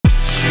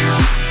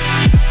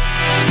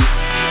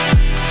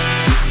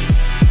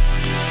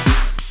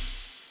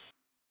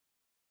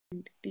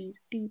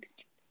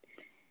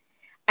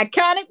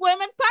Iconic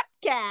Women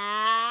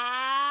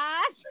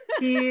Podcast.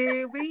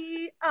 Here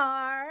we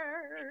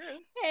are.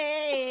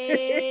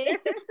 Hey.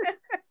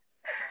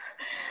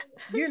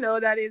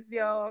 That is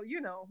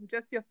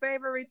just your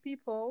favorite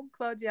people,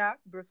 Claudia,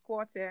 Bruce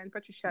Quarter, and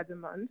Patricia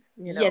Dumont,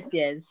 Yes.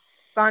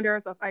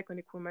 founders of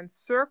Iconic Women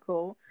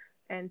Circle.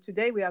 And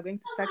today we are going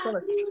to tackle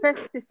a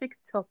specific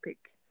topic.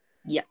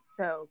 Yeah.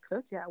 So,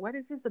 Claudia, what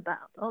is this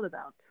all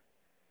about?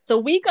 So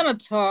we're going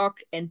to talk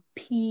and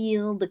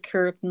peel the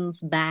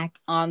curtains back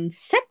on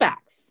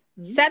setbacks.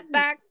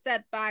 Setbacks.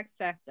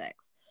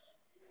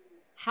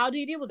 How do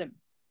you deal with them?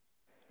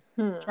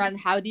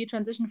 How do you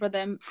transition for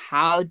them?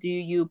 How do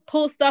you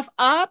pull stuff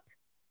up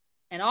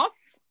and off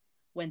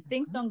when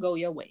things don't go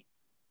your way?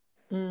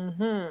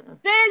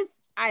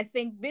 I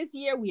think this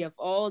year we have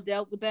all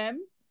dealt with them.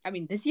 I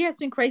mean, this year has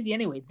been crazy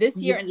anyway. This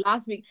year and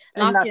last year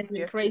has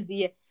been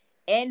crazy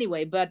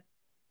anyway. But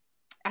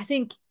I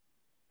think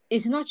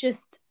it's not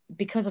just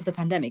because of the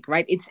pandemic,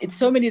 right? It's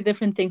so many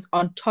different things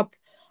on top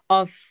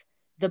of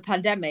the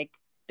pandemic.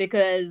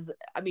 Because,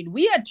 I mean,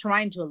 we are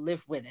trying to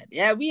live with it.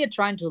 Yeah, we are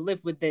trying to live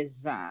with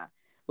this,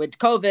 with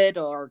COVID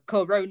or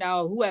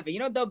Corona or whoever.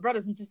 The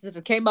brothers and sisters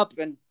that came up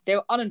and they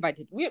were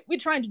uninvited. We're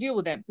trying to deal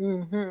with them.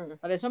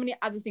 But there's so many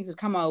other things that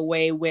come our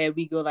way where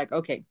we go like,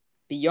 okay,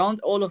 beyond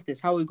all of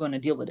this, how are we going to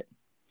deal with it?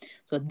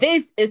 So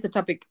this is the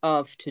topic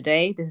of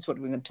today. This is what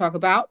we're going to talk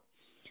about.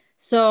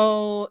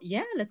 So,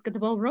 yeah, let's get the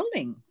ball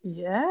rolling.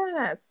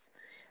 Yes.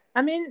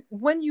 I mean,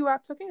 when you are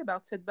talking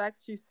about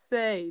setbacks, you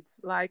said,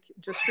 like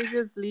just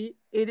previously,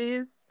 it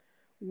is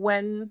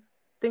when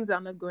things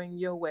are not going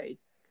your way.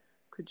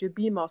 Could you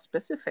be more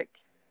specific?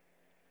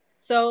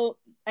 So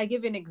I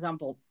give you an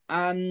example.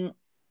 I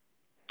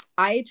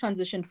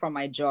transitioned from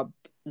my job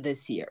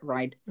this year,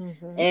 right?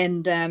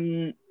 And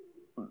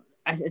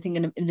I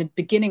think in the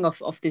beginning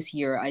of this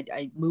year,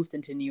 I moved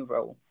into a new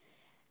role.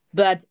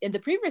 But in the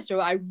previous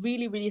role, I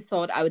really, really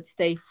thought I would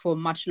stay for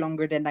much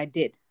longer than I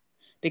did,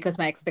 because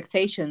my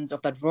expectations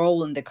of that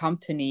role in the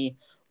company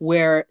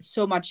were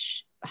so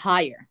much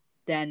higher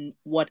than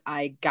what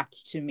I got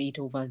to meet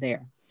over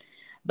there.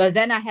 But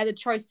then I had a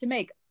choice to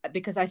make,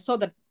 because I saw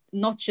that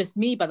not just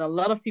me, but a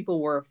lot of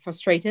people were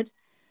frustrated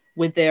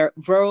with their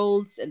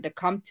roles and the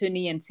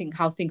company and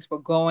how things were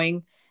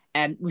going.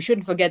 And we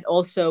shouldn't forget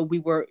also, we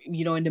were,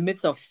 in the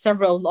midst of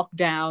several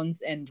lockdowns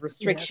and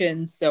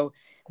restrictions. Yes. So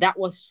that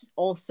was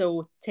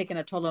also taking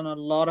a toll on a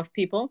lot of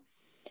people.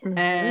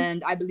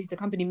 And I believe the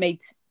company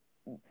made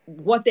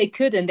what they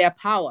could in their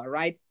power,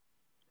 right?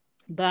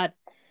 But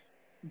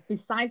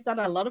besides that,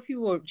 a lot of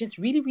people were just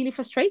really, really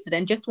frustrated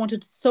and just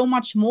wanted so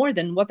much more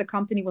than what the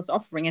company was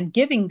offering and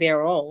giving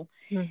their all.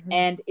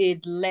 And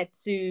it led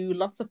to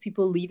lots of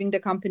people leaving the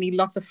company,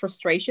 lots of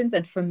frustrations.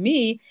 And for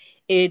me,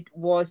 it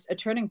was a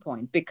turning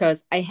point,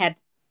 because I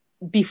had,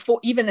 before,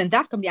 even in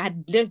that company, I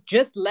had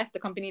just left the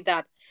company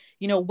that,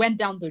 went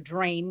down the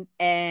drain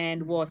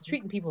and was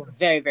treating people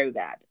very, very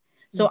bad.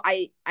 So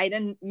I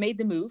then made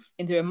the move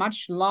into a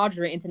much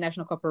larger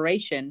international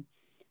corporation,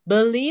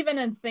 believing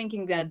and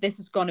thinking that this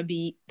is going to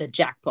be the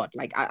jackpot.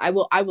 Like I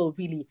will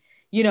really,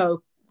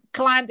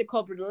 climb the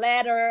corporate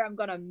ladder. I'm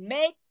going to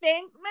make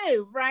things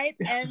move, right?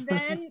 And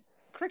then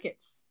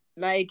crickets.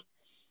 Like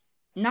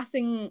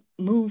nothing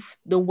moved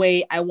the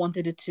way I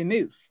wanted it to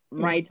move,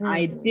 right?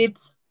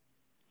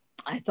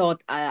 I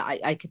thought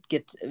I could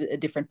get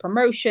different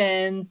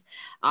promotions,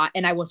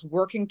 and I was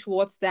working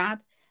towards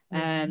that.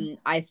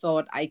 I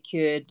thought I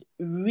could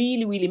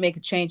really, really make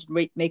a change,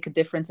 make a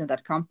difference in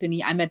that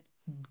company. I met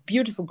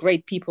beautiful,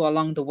 great people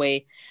along the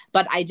way,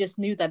 but I just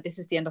knew that this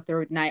is the end of the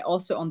road. And I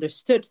also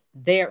understood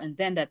there and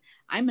then that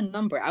I'm a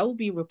number. I will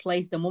be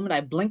replaced the moment I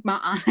blink my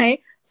eye.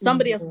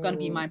 Somebody else is going to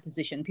be in my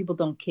position. People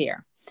don't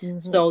care.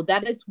 So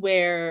that is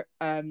where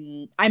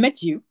I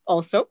met you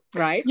also,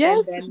 right?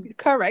 Yes,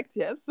 correct.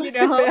 Yes.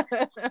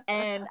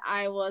 And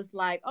I was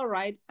like, all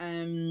right,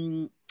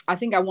 I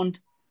think I want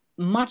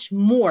much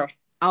more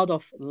out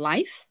of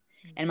life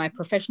and my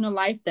professional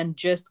life than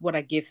just what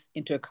I give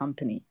into a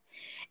company.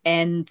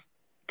 And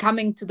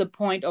coming to the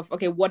point of,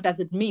 okay, what does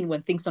it mean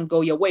when things don't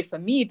go your way? For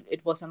me,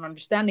 it was an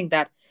understanding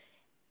that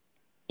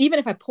even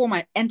if I pour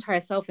my entire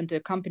self into a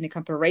company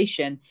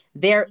corporation,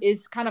 there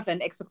is kind of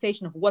an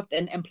expectation of what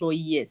an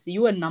employee is.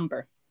 You're a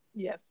number.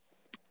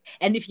 Yes.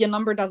 And if your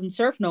number doesn't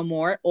serve no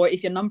more, or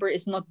if your number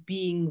is not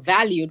being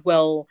valued,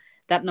 well,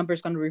 that number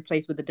is going to be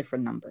replaced with a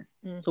different number.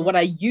 So what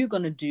are you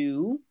going to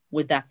do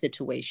with that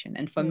situation?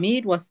 And for me,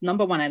 it was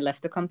number one, I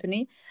left the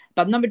company.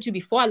 But number two,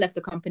 before I left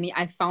the company,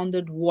 I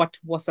founded what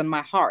was on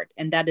my heart.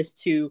 And that is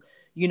to,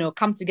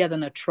 come together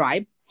in a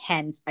tribe.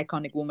 Hence,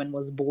 Iconic Woman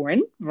was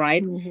born,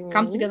 right?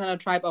 Come together in a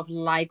tribe of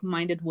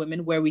like-minded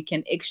women where we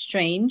can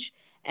exchange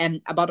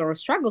about our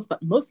struggles,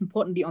 but most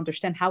importantly,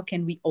 understand how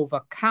can we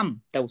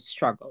overcome those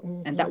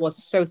struggles. And that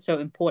was so, so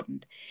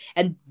important.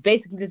 And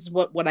basically, this is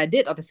what I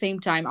did. At the same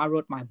time, I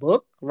wrote my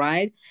book,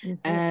 right?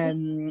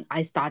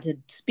 I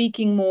started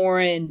speaking more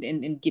and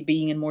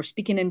being in more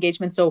speaking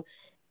engagement. So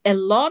a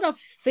lot of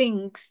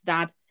things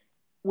that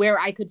where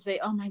I could say,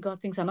 oh my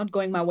God, things are not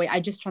going my way. I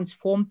just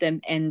transformed them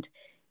and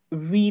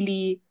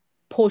really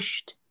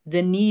pushed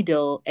the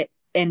needle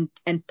and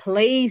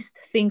placed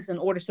things in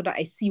order so that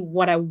I see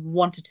what I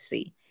wanted to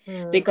see.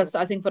 Because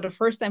I think for the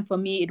first time for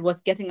me, it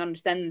was getting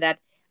understanding that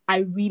I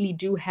really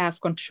do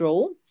have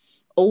control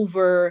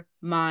over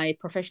my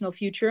professional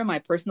future, my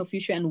personal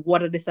future, and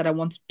what it is that I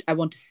want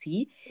to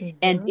see.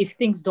 And if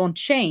things don't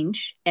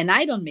change and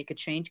I don't make a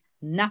change,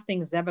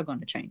 nothing is ever going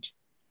to change.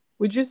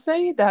 Would you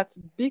say that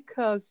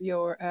because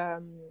your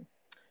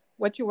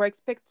what you were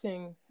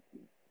expecting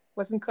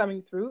wasn't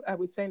coming through, I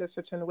would say in a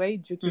certain way,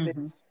 due to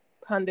this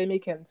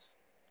pandemic and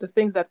the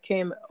things that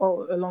came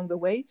all along the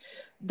way,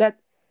 that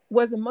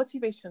was a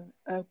motivation,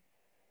 a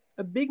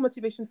big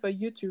motivation for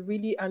you to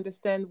really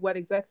understand what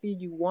exactly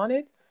you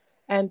wanted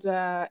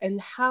and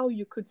how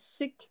you could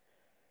seek,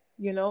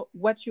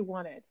 what you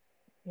wanted,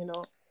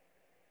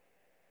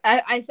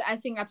 I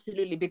think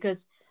absolutely,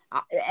 because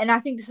and I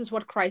think this is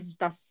what crisis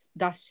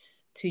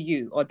does to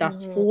you, or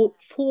does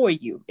for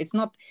you. It's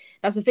not,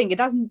 that's the thing, it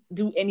doesn't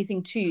do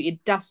anything to you,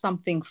 it does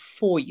something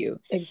for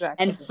you.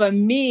 Exactly. And for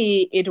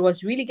me, it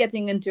was really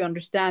getting into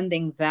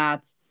understanding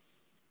that,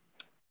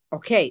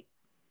 okay,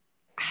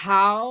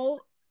 how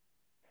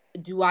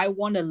do I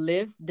want to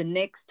live the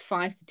next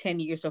 5 to 10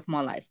 years of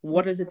my life?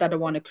 What is it that I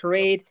want to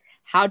create?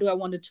 How do I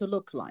want it to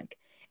look like?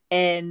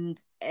 And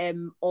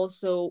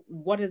also,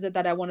 what is it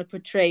that I want to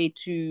portray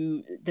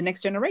to the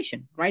next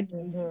generation, right?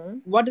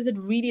 What is it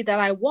really that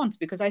I want?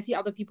 Because I see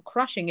other people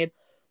crushing it.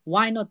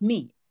 Why not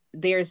me?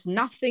 There's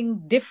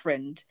nothing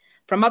different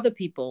from other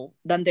people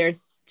than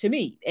there's to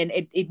me. And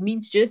it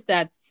means just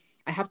that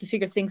I have to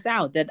figure things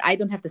out, that I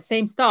don't have the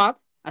same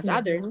start as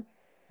others,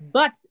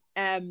 but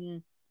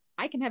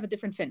I can have a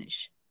different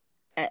finish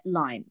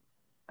line.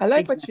 I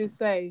like what you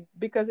say,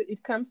 because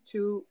it comes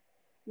to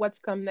what's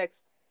come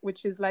next,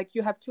 which is like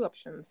you have two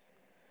options,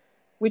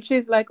 which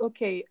is like,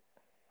 okay,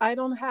 I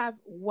don't have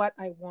what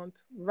I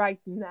want right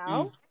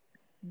now,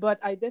 but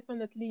I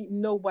definitely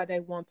know what I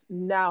want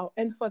now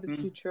and for the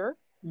future.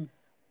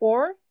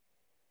 Or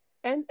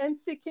and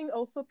seeking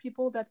also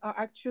people that are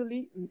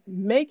actually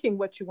making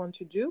what you want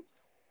to do.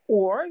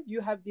 Or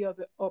you have the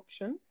other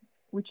option,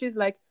 which is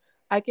like,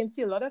 I can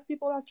see a lot of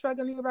people are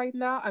struggling right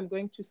now. I'm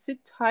going to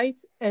sit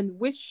tight and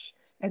wish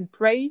and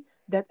pray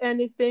that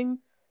anything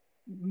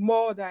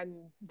more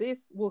than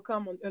this will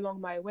come along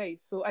my way.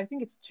 So I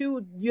think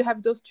you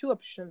have those two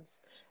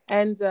options,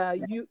 and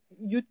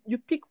you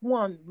pick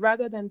one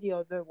rather than the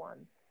other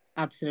one.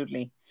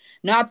 Absolutely.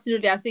 No,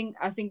 absolutely. I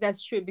think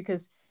that's true,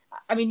 because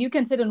I mean, you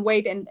can sit and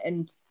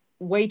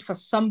wait for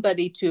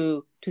somebody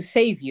to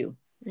save you.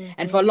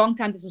 And for a long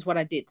time, this is what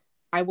I did.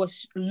 I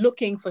was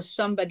looking for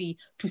somebody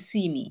to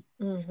see me,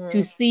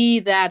 to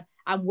see that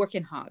I'm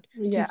working hard,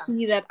 to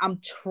see that I'm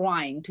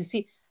trying, to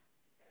see.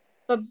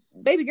 But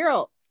baby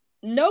girl,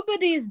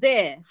 nobody is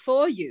there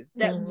for you,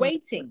 that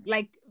waiting.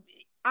 Like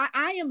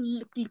I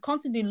am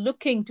constantly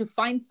looking to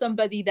find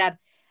somebody that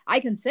I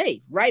can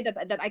save, right?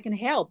 That I can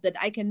help, that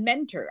I can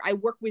mentor. I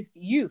work with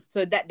youth,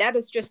 so that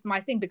is just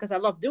my thing, because I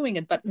love doing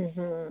it. But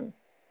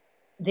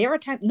there are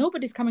times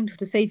nobody's coming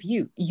to save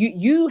you.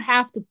 You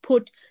have to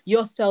put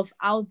yourself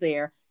out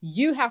there.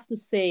 You have to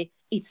say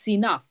it's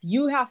enough.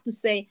 You have to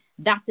say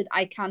that's it.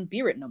 I can't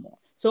bear it no more.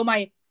 So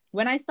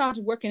when I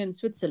started working in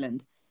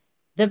Switzerland,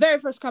 the very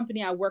first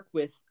company I worked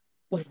with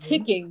was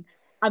taking,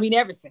 I mean,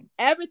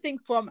 everything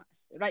from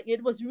us. Right?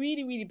 It was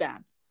really, really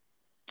bad,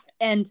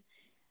 and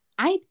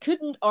I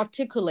couldn't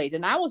articulate,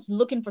 and I was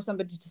looking for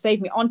somebody to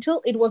save me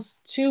until it was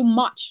too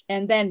much.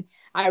 And then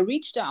I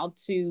reached out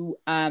to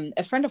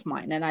a friend of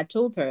mine, and I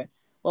told her,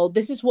 well,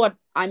 this is what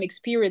I'm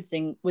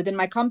experiencing within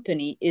my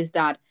company, is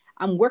that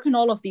I'm working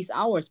all of these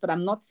hours, but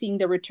I'm not seeing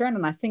the return,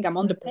 and I think I'm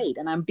underpaid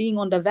and I'm being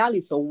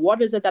undervalued. So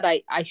what is it that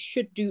I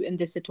should do in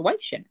this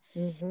situation?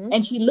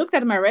 And she looked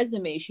at my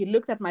resume, she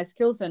looked at my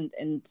skills and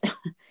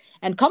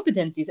and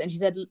competencies, and she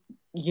said,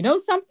 you know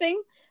something,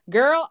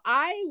 girl,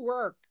 I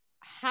work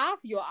half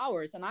your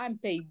hours and I'm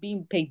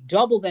being paid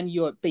double than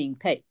you're being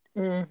paid.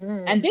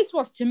 And this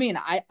was, to me, an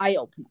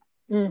eye-opener,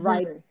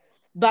 right?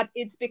 But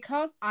it's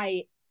because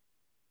I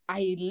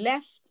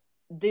left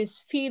this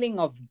feeling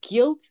of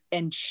guilt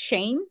and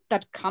shame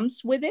that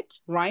comes with it,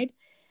 right?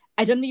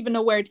 I don't even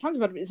know where it comes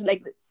from. It's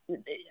like,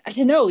 I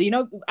don't know,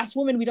 as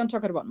women, we don't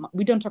talk about money,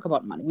 we don't talk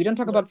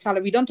about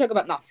salary, we don't talk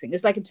about nothing.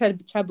 It's like a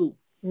taboo.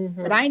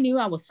 But I knew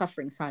I was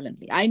suffering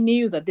silently. I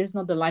knew that this is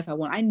not the life I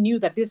want. I knew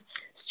that this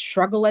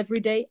struggle every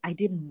day, I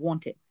didn't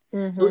want it.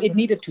 So it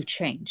needed to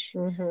change.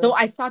 So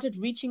I started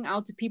reaching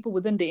out to people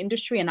within the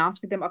industry and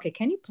asking them, okay,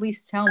 can you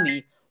please tell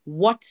me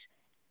what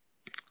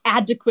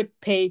adequate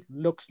pay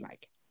looks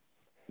like?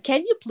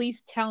 Can you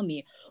please tell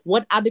me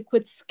what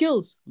adequate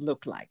skills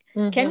look like?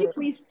 Can you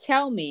please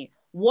tell me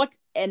what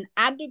an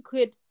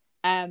adequate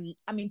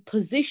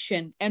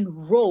position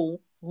and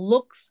role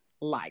looks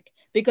like?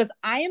 Because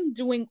I am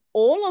doing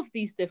all of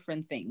these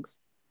different things,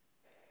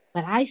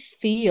 but I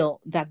feel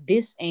that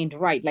this ain't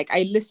right. Like,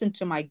 I listened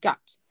to my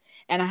gut,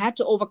 and I had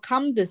to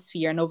overcome this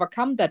fear and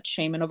overcome that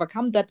shame and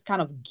overcome that kind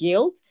of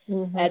guilt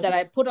that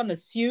I put on a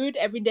suit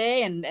every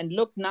day and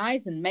look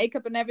nice and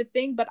makeup and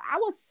everything, but I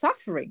was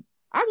suffering.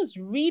 I was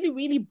really,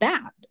 really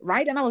bad,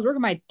 right? And I was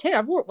working my tail.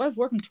 I was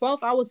working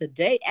 12 hours a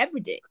day, every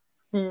day.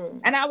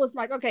 And I was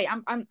like, okay,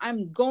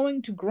 I'm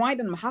going to grind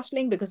and I'm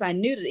hustling because I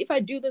knew that if I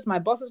do this, my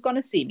boss is going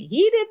to see me.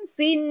 He didn't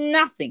see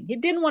nothing. He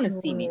didn't want to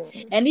see me.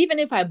 And even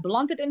if I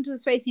blunted into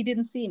his face, he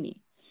didn't see me.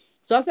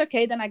 So I was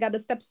okay, then I got to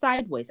step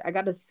sideways. I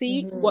got to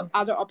see what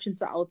other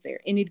options are out there.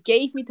 And it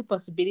gave me the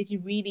possibility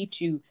really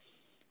to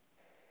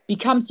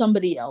become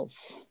somebody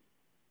else.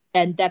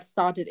 And that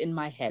started in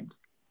my head.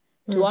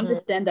 To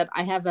understand that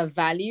I have a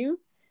value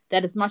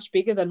that is much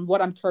bigger than what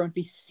I'm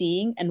currently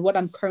seeing and what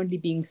I'm currently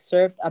being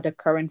served at the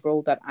current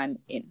role that I'm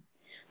in.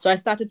 So I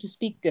started to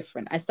speak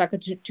different. I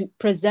started to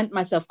present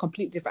myself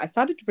completely different. I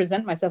started to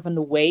present myself in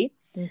a way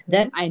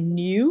that I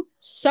knew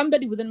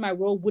somebody within my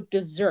role would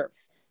deserve.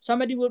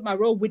 Somebody with my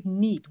role would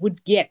need,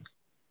 would get.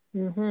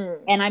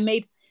 And I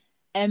made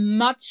a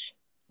much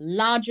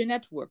larger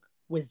network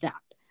with that.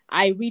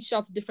 I reached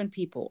out to different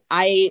people.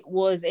 I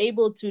was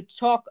able to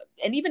talk,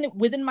 and even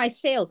within my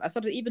sales,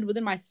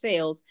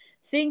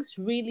 things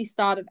really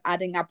started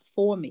adding up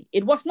for me.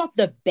 It was not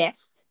the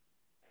best,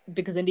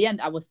 because in the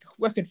end, I was still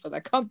working for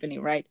that company,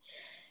 right?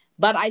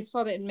 But I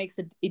saw that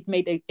it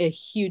made a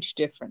huge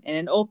difference, and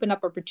it opened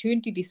up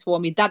opportunities for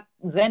me that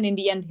then in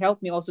the end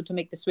helped me also to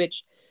make the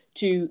switch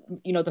to,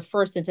 the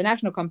first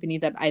international company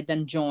that I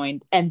then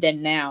joined, and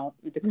then now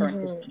with the current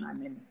position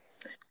I'm in.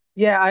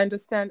 Yeah, I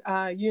understand.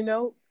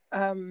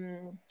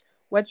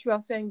 What you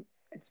are saying,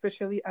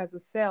 especially as a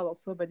sale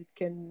also, but it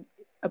can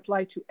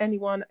apply to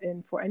anyone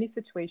and for any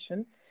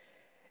situation.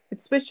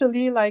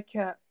 Especially like,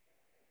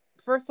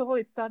 first of all,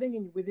 it's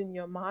starting within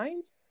your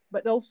mind,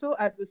 but also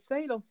as a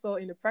sale, also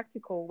in a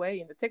practical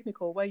way, in a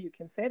technical way, you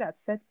can say that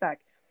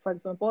setback. For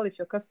example, if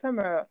your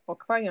customer or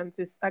client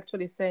is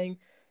actually saying,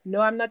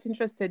 no, I'm not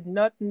interested,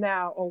 not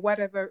now, or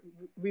whatever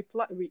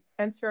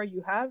answer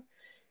you have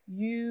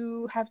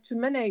to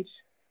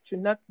manage to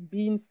not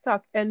being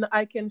stuck. And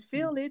I can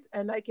feel it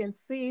and I can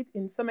see it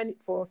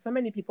for so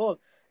many people.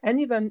 And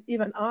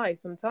even I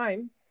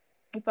sometimes,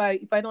 if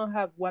I don't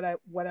have what I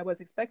was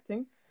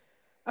expecting,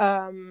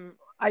 I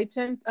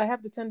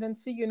have the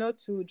tendency,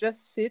 to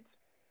just sit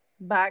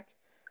back,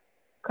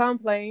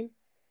 complain,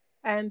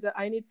 and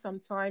I need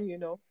some time,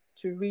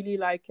 to really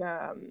like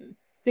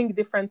think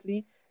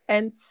differently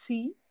and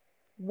see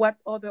what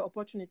other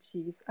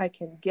opportunities I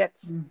can get.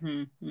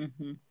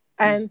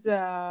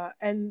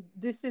 And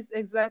this is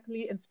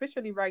exactly, and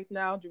especially right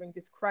now during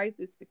this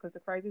crisis, because the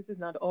crisis is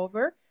not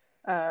over.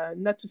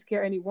 Not to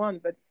scare anyone,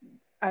 but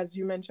as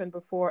you mentioned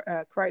before,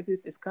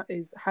 crisis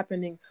is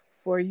happening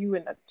for you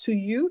and to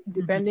you,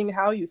 depending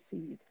how you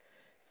see it.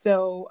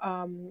 So,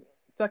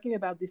 talking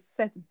about this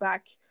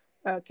setback,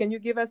 can you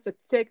give us a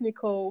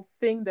technical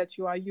thing that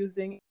you are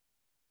using?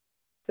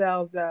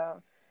 Sales,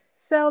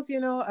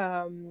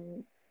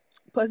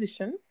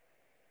 position.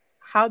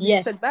 How do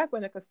you set back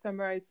when a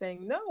customer is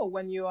saying no,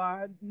 when you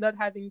are not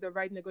having the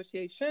right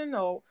negotiation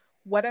or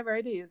whatever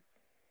it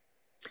is?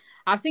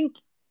 I think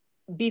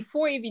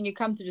before even you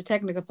come to the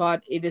technical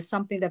part, it is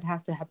something that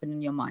has to happen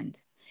in your mind.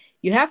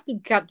 You have to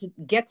get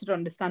to the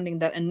understanding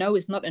that a no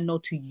is not a no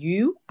to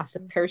you as a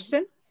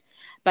person,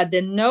 but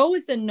the no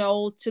is a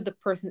no to the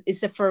person.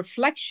 It's a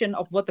reflection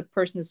of what the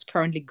person is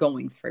currently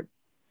going through.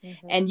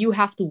 And you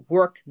have to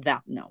work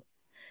that no.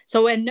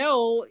 So a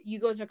no, you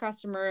go to a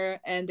customer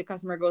and the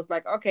customer goes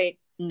like, okay,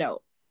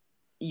 no,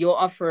 your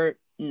offer,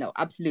 no,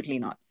 absolutely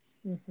not.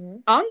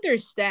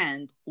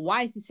 Understand,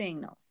 why is he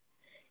saying no?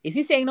 Is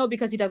he saying no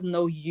because he doesn't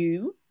know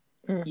you,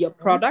 your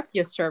product,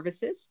 your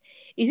services?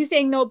 Is he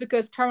saying no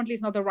because currently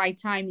it's not the right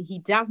time? He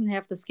doesn't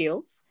have the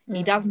skills.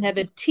 He doesn't have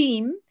a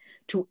team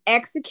to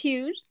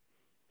execute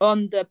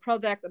on the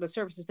product or the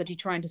services that you're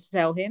trying to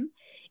sell him?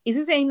 Is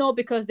he saying no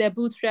because they're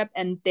bootstrapped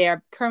and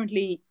they're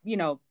currently,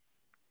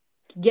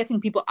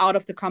 getting people out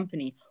of the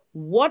company?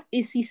 What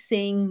is he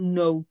saying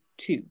no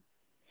to?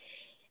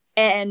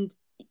 And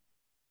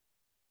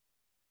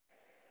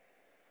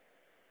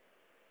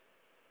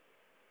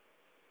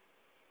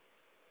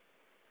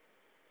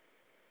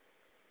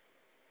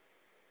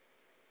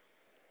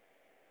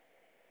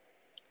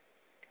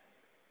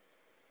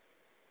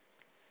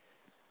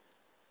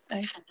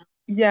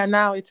yeah,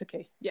 now it's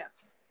okay.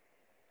 Yes.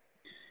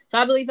 So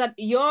I believe that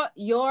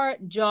your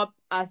job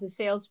as a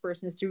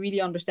salesperson is to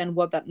really understand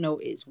what that no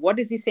is. What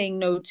is he saying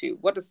no to?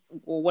 What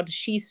is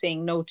she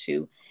saying no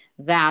to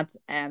that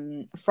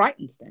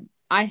frightens them?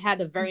 I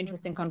had a very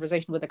interesting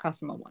conversation with a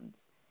customer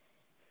once,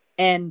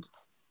 and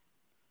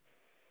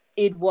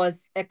it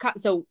was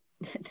so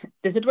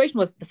the situation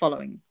was the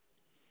following.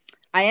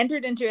 I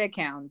entered into an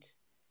account.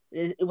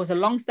 It was a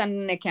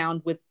long-standing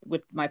account with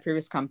my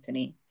previous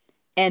company,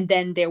 and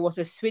then there was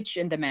a switch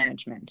in the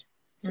management.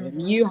 So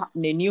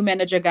the new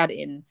manager got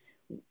in.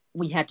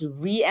 We had to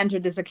re-enter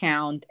this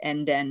account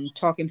and then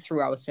talk him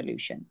through our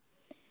solution.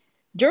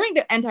 During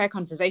the entire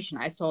conversation,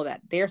 I saw that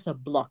there's a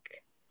block,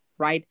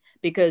 right?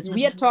 Because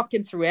we had talked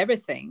him through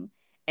everything,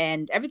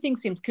 and everything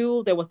seemed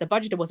cool. There was the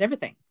budget, there was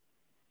everything,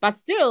 but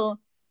still,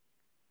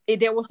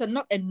 there was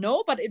not a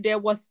no, but there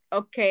was,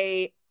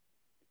 okay,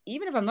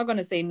 even if I'm not going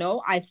to say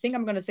no, I think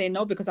I'm going to say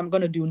no because I'm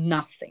going to do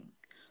nothing.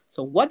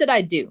 So what did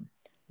I do?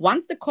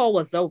 Once the call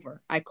was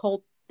over, I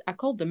called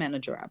the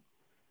manager up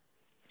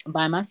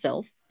by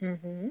myself.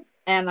 Mm-hmm.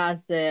 And I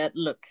said,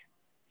 look,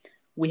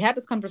 we had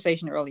this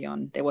conversation early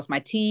on. There was my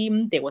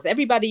team. There was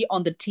everybody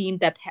on the team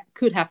that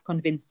could have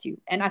convinced you.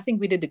 And I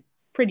think we did a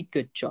pretty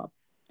good job.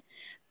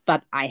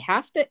 But I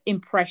have the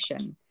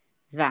impression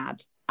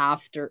that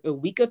after a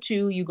week or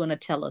two, you're going to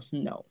tell us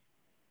no.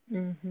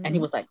 Mm-hmm. And he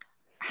was like,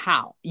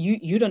 how?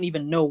 You don't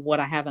even know what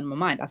I have in my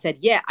mind. I said,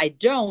 yeah, I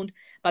don't.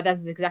 But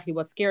that's exactly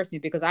what scares me,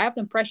 because I have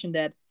the impression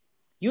that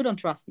you don't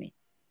trust me.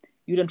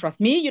 You don't trust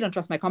me. You don't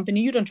trust my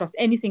company. You don't trust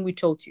anything we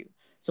told you.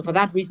 So for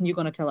that reason, you're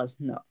going to tell us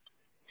no.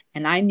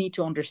 And I need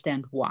to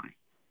understand why.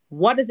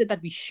 What is it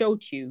that we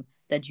showed you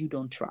that you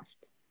don't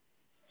trust?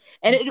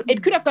 And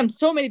it could have gone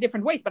so many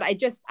different ways, but I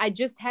just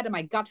had in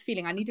my gut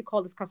feeling, I need to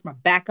call this customer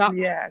back up.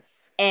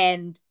 Yes.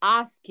 And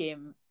ask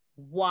him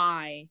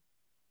why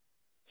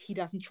he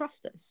doesn't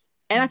trust us.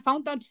 And I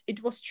found out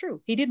it was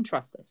true. He didn't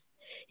trust us.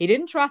 He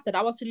didn't trust that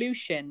our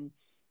solution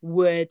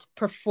would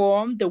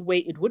perform the way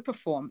it would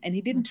perform. And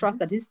he didn't trust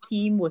that his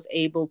team was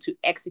able to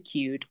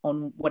execute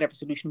on whatever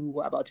solution we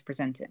were about to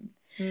present him.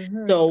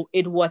 So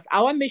it was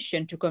our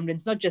mission to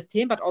convince not just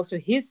him, but also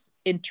his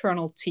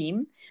internal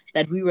team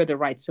that we were the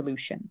right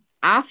solution.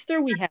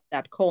 After we had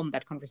that call and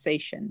that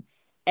conversation,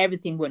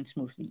 everything went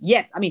smoothly.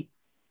 Yes, I mean,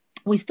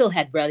 we still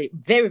had very,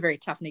 very, very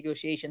tough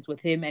negotiations with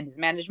him and his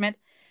management.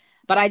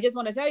 But I just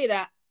want to tell you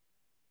that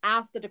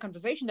after the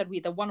conversation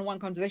the one-on-one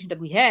conversation that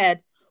we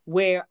had,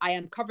 where I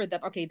uncovered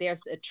that, okay,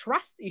 there's a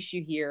trust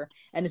issue here.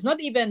 And it's not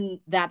even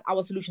that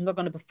our solution is not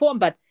going to perform,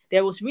 but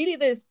there was really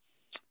this,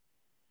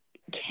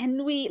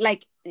 can we,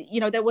 like,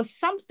 there was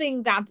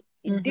something that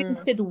didn't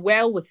sit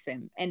well with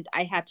him. And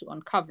I had to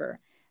uncover.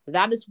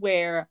 That is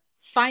where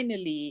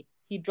finally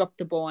he dropped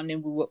the ball, and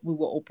then we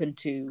were open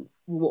to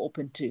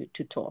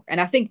talk.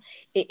 And I think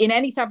in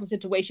any type of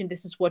situation,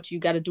 this is what you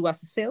got to do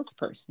as a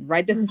salesperson,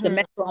 right? This is the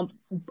method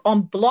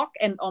on block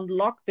and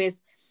unlock this.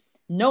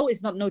 No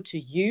is not no to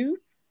you.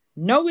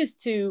 No is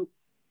to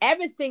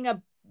everything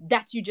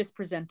that you just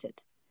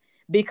presented,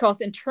 because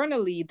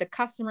internally the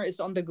customer is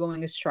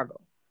undergoing a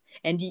struggle,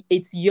 and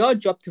it's your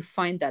job to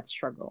find that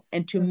struggle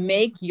and to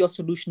make your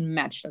solution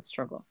match that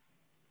struggle.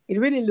 It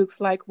really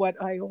looks like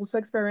what I also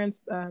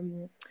experienced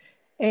with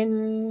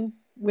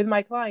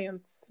my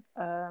clients,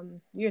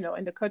 in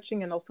the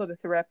coaching and also the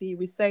therapy.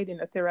 We said in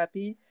the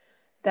therapy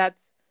that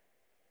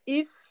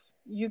if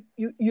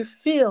you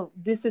feel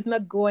this is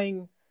not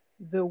going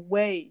the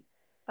way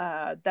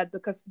that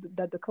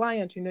the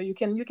client, you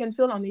can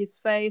feel on his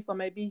face, or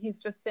maybe he's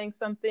just saying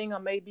something, or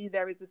maybe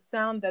there is a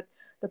sound that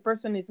the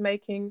person is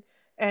making,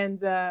 and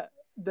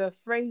the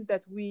phrase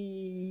that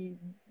we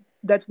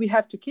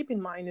have to keep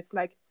in mind, it's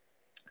like,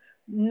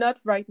 not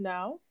right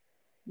now,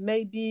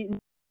 maybe,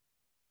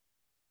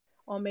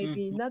 or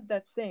maybe not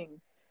that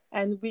thing.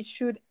 And we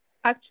should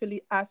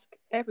actually ask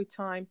every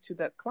time to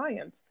the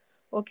client,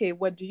 okay,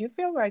 what do you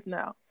feel right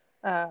now?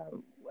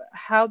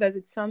 How does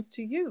it sound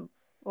to you?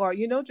 Or,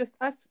 just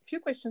ask a few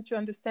questions to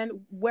understand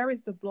where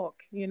is the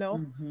block,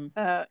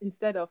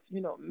 instead of,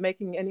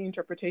 making any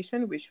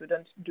interpretation. We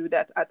shouldn't do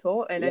that at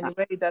all. And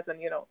anyway, it doesn't,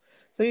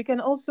 So you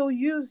can also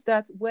use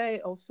that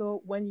way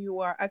also when you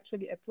are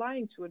actually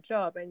applying to a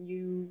job, and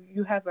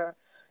you have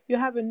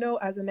a no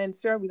as an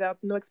answer without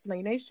no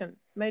explanation.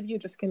 Maybe you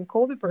just can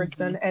call the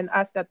person and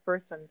ask that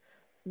person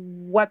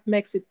what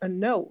makes it a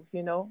no,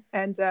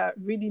 and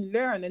really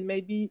learn, and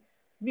maybe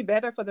be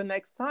better for the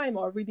next time,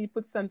 or really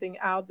put something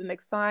out the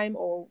next time,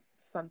 or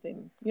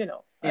something,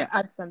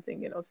 add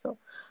something, So,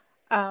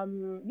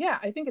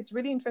 I think it's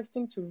really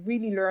interesting to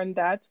really learn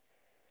that.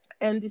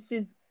 And this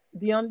is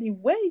the only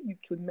way you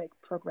could make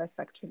progress,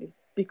 actually,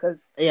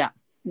 because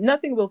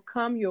nothing will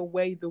come your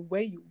way the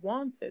way you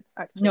want it,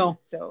 actually. No.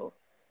 So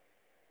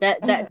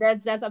that's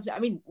absolutely, I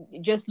mean,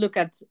 just look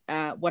at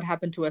what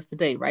happened to us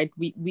today, right?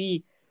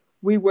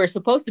 We were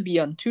supposed to be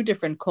on 2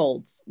 different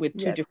calls with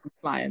 2 different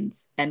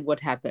clients, and what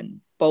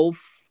happened?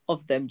 Both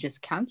of them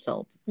just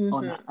canceled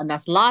on that. And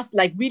that's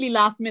really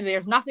last minute.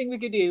 There's nothing we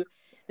could do.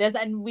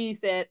 And we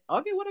said,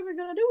 okay, what are we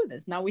gonna do with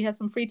this? Now we have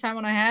some free time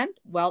on our hand.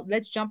 Well,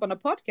 let's jump on a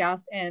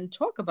podcast and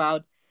talk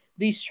about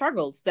these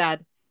struggles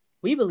that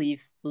we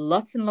believe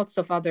lots and lots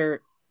of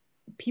other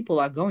people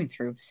are going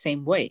through the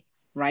same way,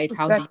 right?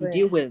 Exactly. How do you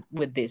deal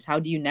with this? How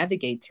do you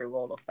navigate through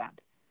all of that?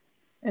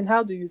 And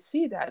how do you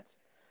see that?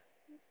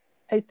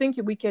 I think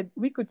we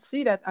could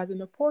see that as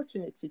an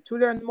opportunity to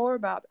learn more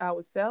about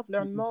ourselves,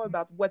 learn more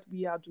about what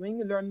we are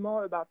doing, learn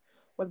more about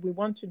what we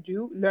want to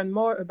do, learn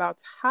more about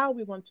how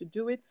we want to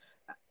do it,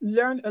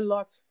 learn a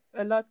lot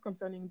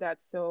concerning that.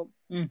 So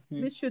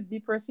this should be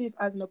perceived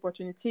as an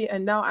opportunity.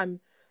 And now I'm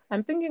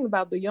thinking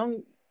about the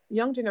young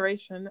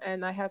generation,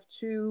 and I have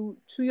two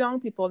young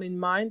people in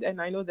mind,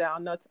 and I know they are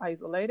not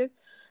isolated.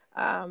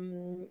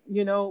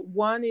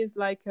 One is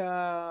like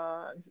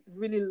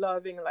really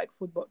loving like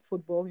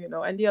football,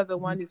 and the other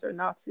one is an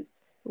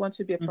artist. He wants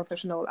to be a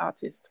professional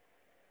artist,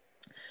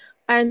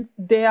 and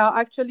they are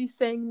actually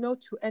saying no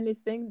to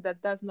anything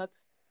that does not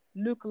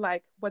look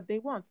like what they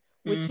want,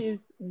 which Mm-hmm.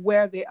 is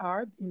where they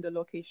are in the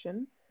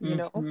location,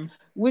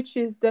 which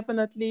is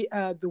definitely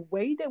the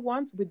way they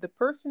want, with the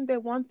person they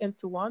want, and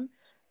so on.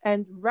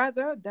 And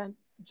rather than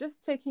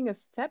just taking a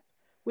step,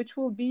 which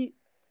will be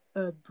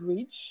a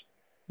bridge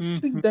to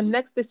Mm-hmm. the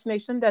next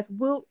destination that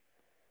will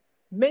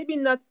maybe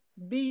not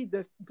be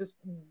the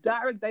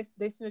direct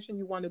destination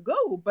you want to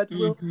go, but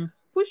will Mm-hmm.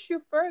 push you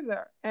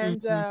further.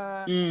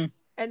 Mm-hmm. Mm.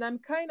 And I'm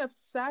kind of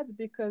sad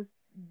because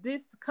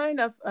this kind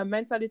of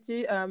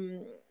mentality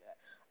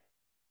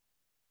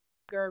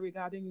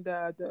regarding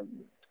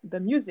the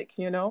music,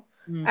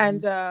 Mm-hmm.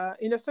 and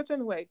in a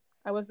certain way,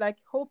 I was like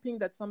hoping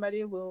that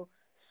somebody will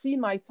see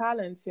my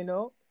talent.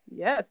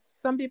 Yes,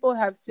 some people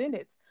have seen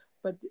it,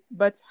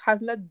 but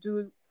has not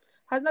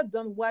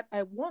done what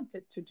I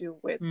wanted to do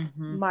with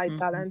Mm-hmm. my Mm-hmm.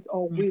 talent,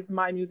 or with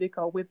my music,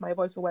 or with my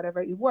voice, or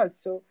whatever it was.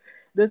 So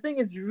the thing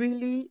is,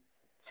 really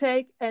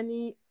take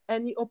any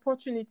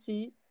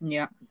opportunity.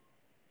 Yeah,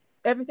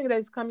 Everything that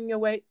is coming your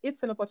way,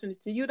 it's an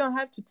opportunity. You don't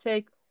have to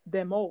take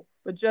them all,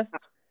 but just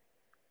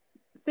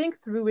think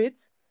through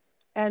it,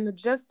 and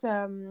just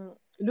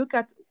look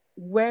at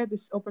where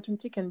this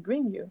opportunity can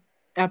bring you.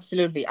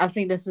 absolutely. I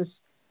think this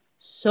is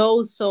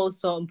so, so,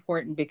 so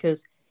important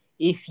because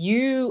if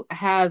you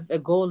have a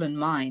goal in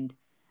mind,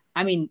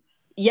 I mean,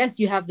 yes,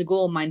 you have the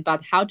goal in mind,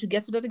 but how to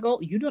get to that goal,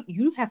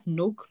 you have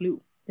no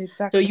clue. So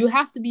Exactly. you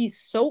have to be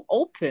so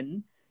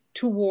open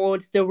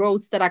towards the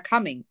roads that are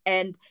coming.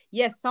 And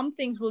yes, some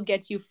things will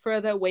get you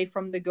further away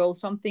from the goal,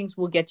 some things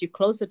will get you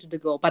closer to the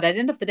goal. But at the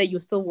end of the day, you're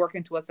still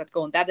working towards that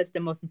goal. And that is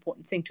the most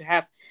important thing, to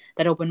have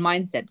that open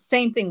mindset.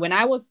 Same thing when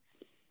I was,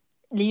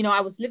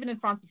 I was living in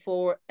France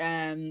before,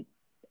 and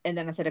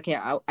then I said, okay,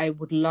 I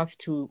would love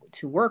to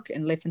work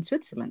and live in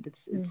Switzerland.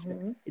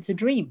 Mm-hmm. It's a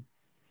dream.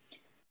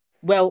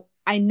 Well,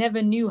 I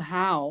never knew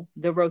how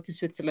the road to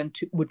Switzerland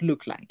would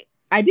look like.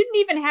 I didn't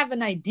even have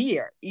an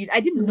idea. I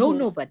didn't know Mm-hmm.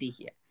 nobody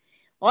here.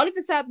 All of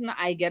a sudden,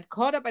 I get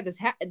caught up by this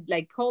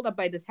called up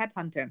by this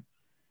headhunter,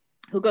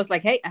 who goes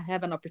like, "Hey, I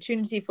have an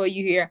opportunity for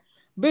you here."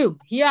 Boom,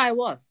 here I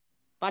was.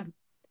 But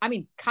I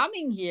mean,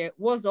 coming here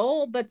was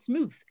all but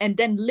smooth, and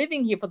then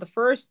living here for the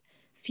first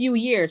few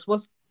years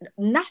was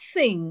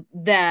nothing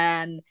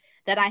than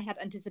that I had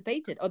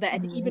anticipated or that I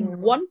even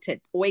Mm-hmm.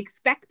 wanted or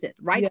expected.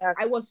 Right? I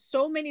Yes. was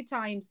so many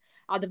times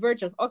at the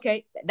verge of,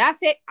 okay,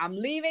 that's it. I'm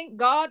leaving.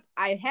 God,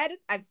 I had it.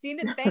 I've seen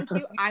it. Thank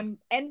you. I'm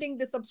ending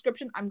the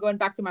subscription. I'm going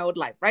back to my old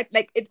life. Right?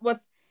 Like it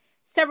was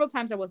several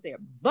times I was there,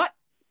 but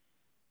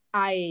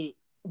I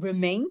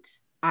remained.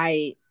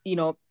 I,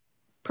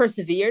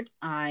 persevered.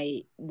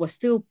 I was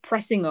still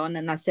pressing on,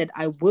 and I said,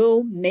 I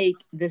will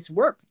make this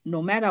work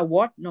no matter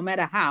what, no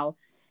matter how.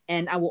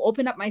 And I will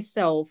open up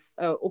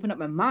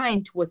my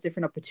mind towards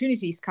different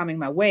opportunities coming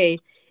my way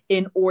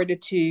in order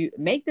to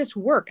make this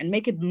work and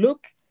make it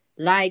look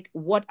like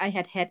what I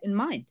had in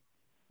mind.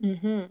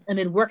 Mm-hmm. And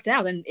it worked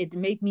out, and it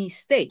made me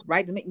stay,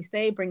 right? It made me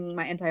stay, bringing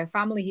my entire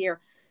family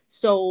here.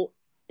 So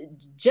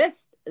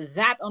just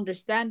that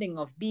understanding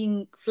of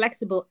being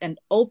flexible and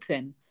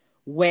open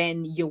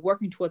when you're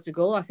working towards a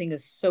goal, I think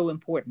is so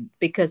important,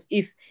 because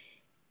if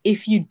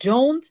you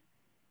don't,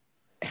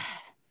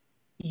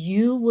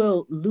 you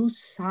will lose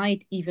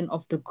sight even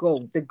of the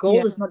goal. The Yeah.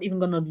 goal is not even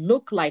going to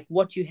look like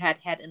what you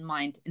had in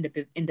mind in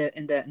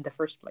the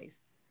first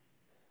place.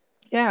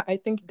 Yeah, I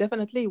think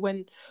definitely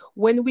when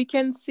we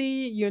can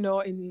see,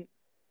 in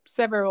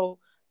several,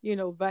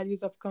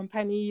 values of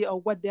company, or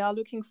what they are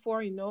looking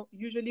for,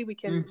 usually we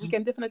Mm-hmm.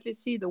 can definitely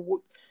see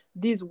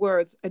these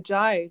words,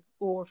 agile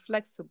or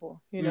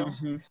flexible,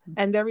 Mm-hmm.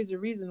 and there is a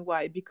reason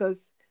why,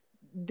 because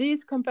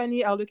these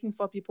company are looking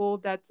for people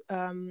that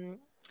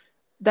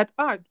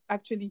are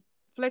actually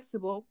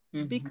flexible,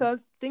 Mm-hmm.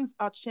 because things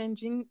are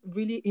changing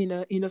really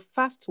in a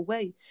fast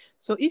way.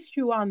 So if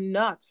you are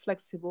not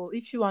flexible,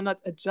 if you are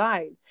not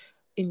agile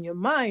in your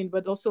mind,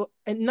 but also,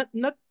 and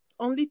not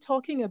only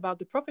talking about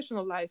the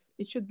professional life,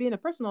 it should be in a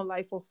personal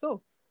life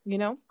also, you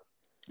know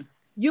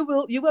you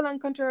will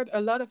encounter a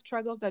lot of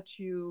struggles that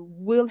you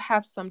will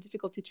have some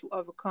difficulty to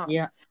overcome.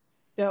 Yeah.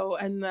 So,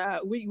 and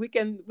we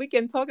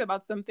can talk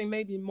about something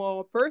maybe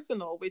more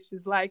personal, which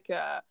is like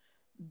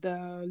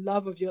the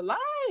love of your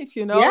life,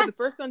 Yeah. the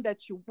person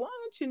that you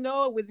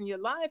want, within your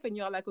life, and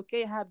you're like,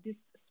 okay, I have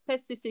this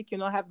specific,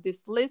 I have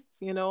this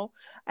list,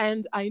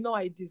 and I know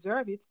I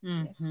deserve it.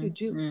 Yes, Mm-hmm. you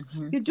do.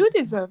 Mm-hmm. You do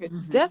deserve it,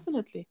 Mm-hmm.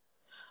 definitely.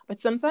 But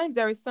sometimes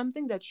there is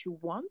something that you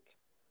want,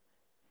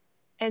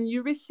 and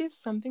you receive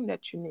something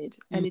that you need,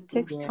 and it Mm-hmm.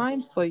 takes Yeah.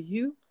 time for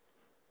you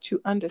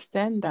to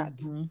understand that.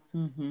 Mm-hmm.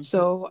 Mm-hmm.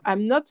 So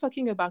I'm not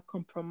talking about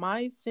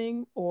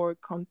compromising, or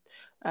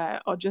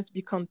just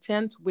be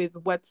content with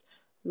what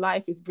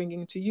life is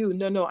bringing to you.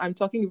 No, no, I'm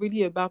talking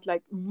really about,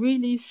 like,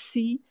 really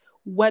see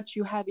what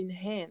you have in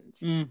hand.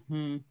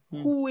 Mm-hmm.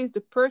 Who is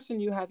the person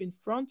you have in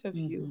front of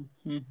you?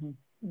 Mm-hmm. Mm-hmm.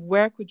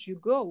 Where could you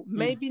go? Mm-hmm.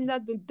 Maybe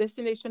not the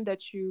destination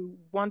that you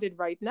wanted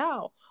right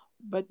now,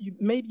 but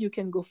maybe you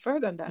can go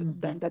further than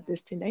that, Mm-hmm.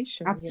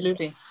 destination.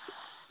 Absolutely.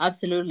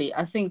 Absolutely.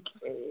 I think,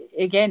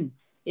 again,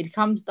 it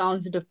comes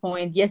down to the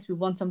point, yes, we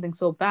want something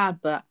so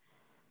bad, but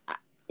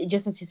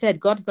just as you said,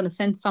 God is going to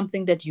send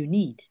something that you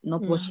need,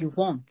 not what you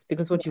want,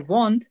 because what you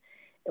want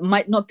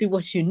might not be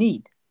what you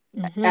need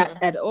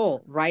at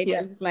all, right?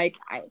 Yes. It's like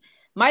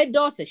my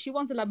daughter, she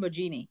wants a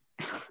Lamborghini.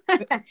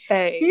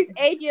 Hey, She's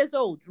 8 years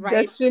old,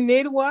 right? does she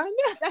need one?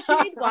 Does she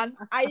need one?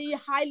 I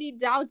highly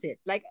doubt it.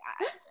 Like,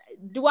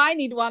 do I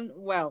need one?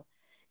 Well,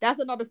 that's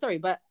another story.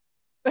 But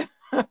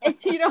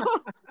it's,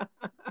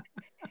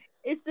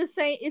 it's the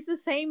same. It's the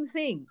same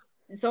thing.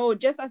 So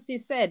just as you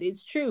said,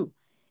 it's true.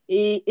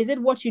 Is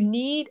it what you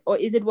need or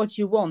is it what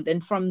you want?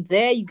 And from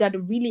there, you got to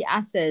really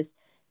assess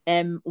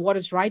what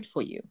is right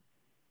for you.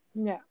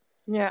 Yeah.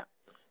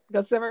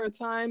 Because several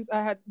times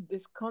I had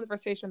this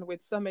conversation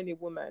with so many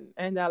women,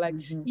 and they're like,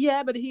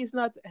 yeah, but he's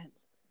not. And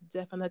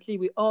definitely,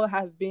 we all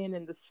have been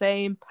in the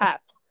same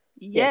path.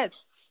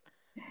 Yes,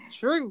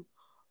 true.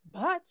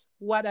 But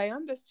what I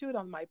understood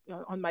on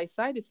my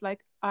side is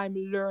like, I'm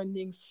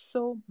learning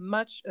so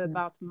much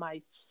about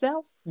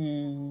myself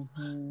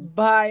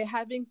by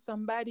having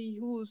somebody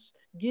who's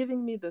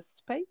giving me the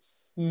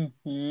space,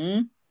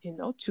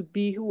 to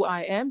be who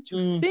I am,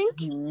 to think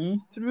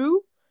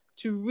through,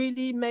 to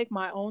really make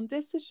my own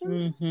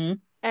decision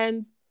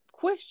and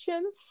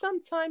question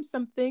sometimes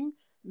something.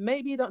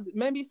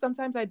 Maybe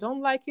sometimes I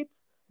don't like it,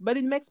 but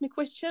it makes me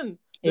question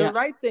the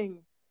right thing.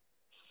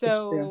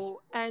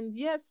 So, and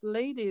yes,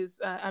 ladies,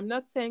 I'm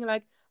not saying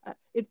like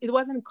it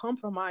wasn't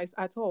compromise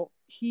at all.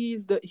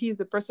 He's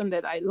the person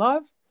that I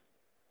love.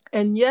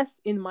 And yes,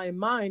 in my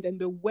mind and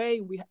the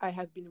way I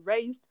have been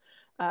raised,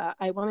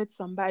 I wanted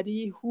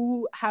somebody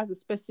who has a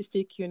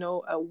specific,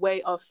 a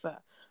way of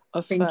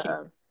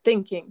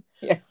thinking.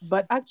 Yes.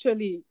 But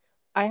actually,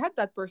 I had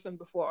that person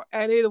before,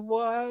 and it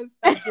was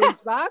a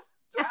disaster.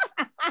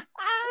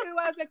 It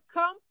was a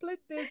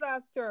complete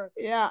disaster.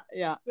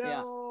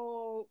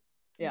 So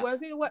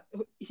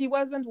he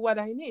wasn't what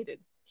I needed.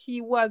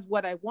 He was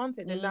what I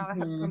wanted, and now I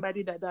have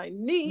somebody that I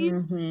need.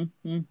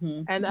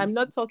 And I'm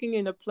not talking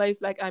in a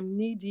place like I'm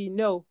needy.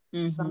 No,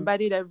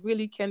 somebody that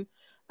really can,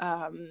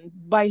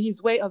 by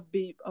his way of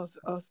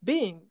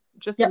being,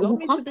 just allow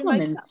me to be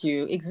myself.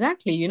 You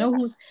exactly.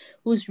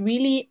 Who's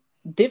really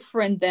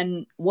different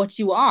than what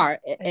you are,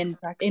 and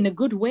in a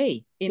good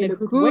way. In a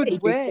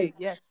good way.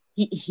 Yes.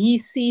 He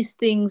sees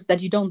things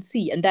that you don't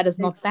see, and that is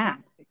not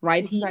bad,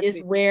 right? He is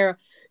where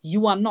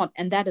you are not,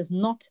 and that is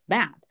not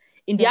bad.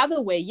 In the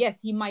other way, yes,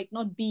 he might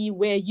not be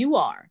where you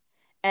are,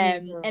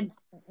 and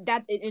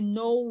that in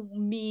no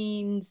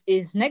means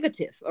is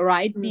negative,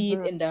 right? Be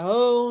it in the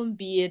home,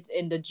 be it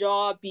in the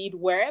job, be it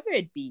wherever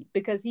it be,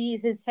 because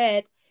his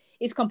head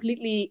is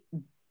completely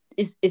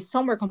is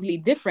somewhere completely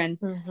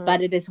different,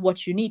 but it is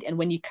what you need, and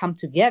when you come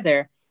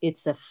together,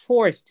 it's a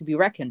force to be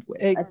reckoned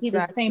with. I see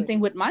the same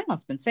thing with my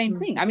husband. Same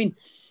thing. I mean,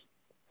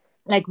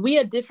 like, we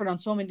are different on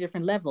so many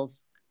different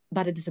levels,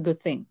 but it is a good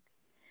thing,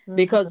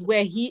 because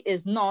where he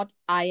is not,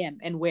 I am,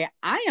 and where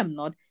I am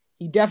not,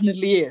 he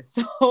definitely is.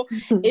 So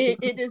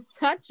it is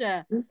such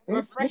a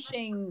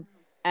refreshing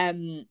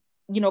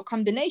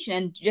combination.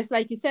 And just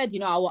like you said,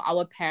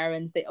 our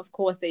parents, they, of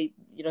course, they,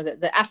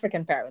 the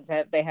African parents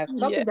they have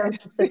something very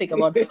specific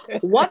about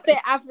what the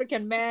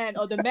African man,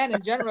 or the man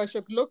in general,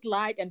 should look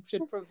like and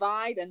should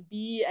provide and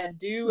be and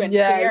do and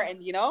care,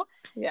 and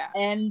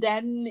and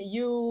then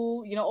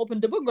you open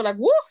the book and go like,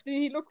 whoa,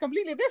 he looks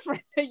completely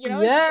different.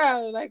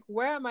 Like,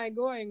 where am I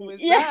going with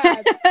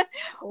that?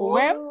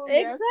 Well,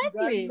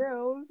 exactly.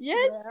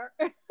 Yes.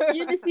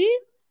 You see,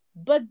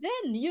 but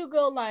then you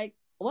go like,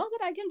 well,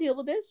 but I can deal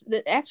with this.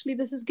 That actually,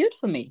 this is good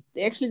for me.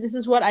 Actually, this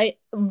is what I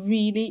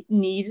really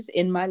needed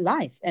in my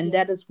life. And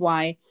that is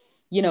why,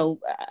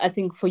 I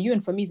think for you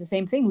and for me, it's the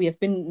same thing. We have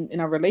been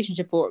in our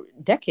relationship for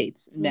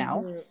decades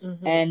now,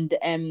 and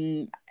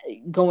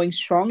going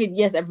strong. And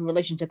yes, every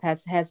relationship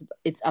has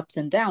its ups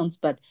and downs,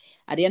 but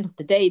at the end of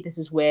the day, this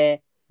is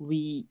where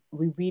we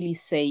really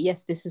say,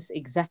 yes, this is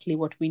exactly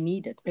what we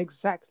needed.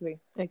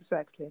 Exactly.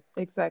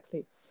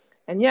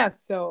 And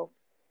yes, so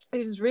it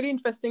is really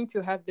interesting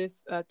to have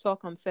this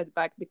talk on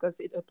setback, because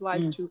it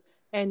applies to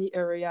any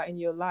area in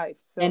your life.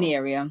 So any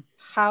area.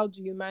 How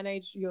do you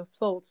manage your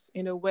thoughts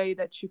in a way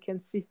that you can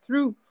see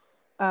through,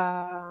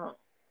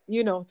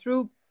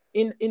 through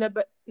in a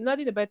not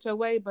in a better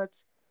way, but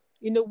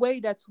in a way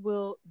that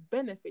will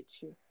benefit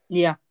you?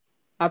 Yeah,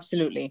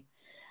 absolutely.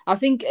 I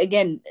think,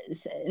 again,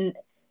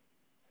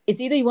 it's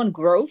either you want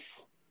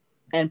growth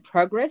and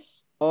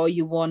progress, or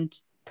you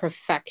want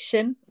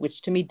perfection,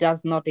 which to me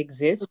does not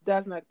exist. It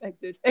does not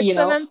exist.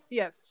 Excellence,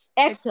 yes.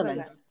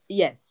 Excellence,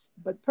 yes.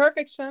 But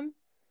perfection,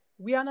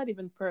 we are not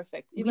even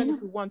perfect, even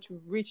if we want to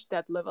reach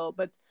that level,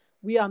 but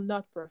we are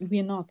not perfect.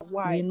 We're not.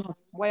 Why? We're not.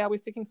 Why are we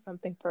seeking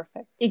something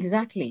perfect?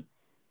 Exactly.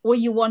 Or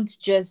you want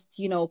just,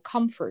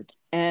 comfort.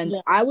 And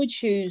I would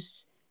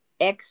choose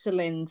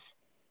excellence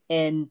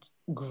and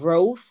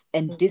growth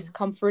and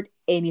discomfort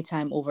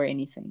anytime over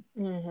anything,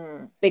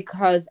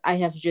 because I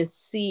have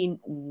just seen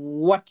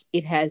where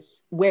it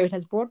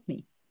has brought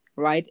me,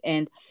 right?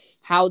 And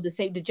how just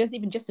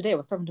today I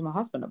was talking to my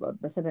husband about it.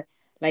 I said,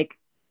 like,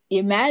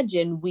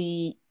 imagine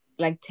we,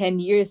 like, 10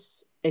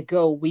 years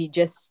ago, we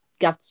just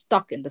got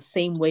stuck in the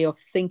same way of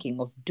thinking,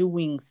 of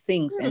doing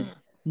things and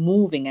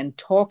moving and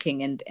talking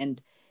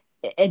and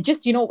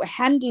just,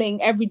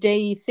 handling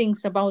everyday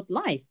things about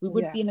life, we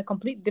would be in a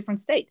completely different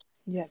state.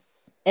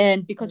 Yes.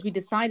 And because we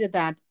decided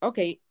that,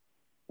 okay,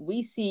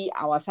 we see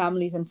our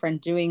families and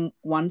friends doing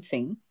one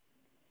thing,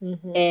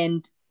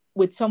 and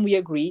with some we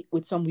agree,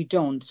 with some we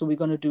don't. So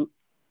we're going to do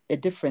a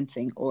different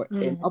thing or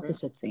an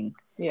opposite thing.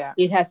 Yeah.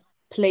 It has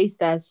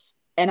placed us,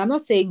 and I'm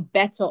not saying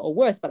better or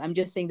worse, but I'm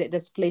just saying that it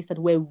has placed us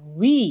where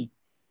we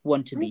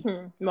want to be.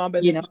 More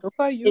beneficial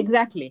for you.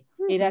 Exactly.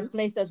 It has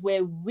placed us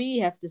where we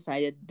have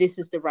decided this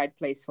is the right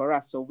place for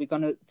us. So we're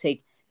going to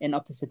take an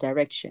opposite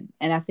direction.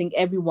 And I think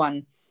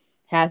everyone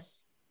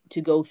has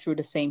to go through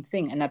the same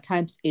thing. And at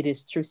times it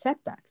is through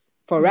setbacks.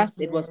 For us,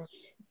 it was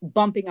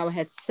bumping our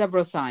heads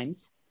several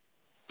times,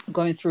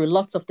 going through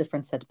lots of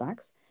different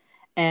setbacks,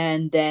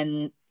 and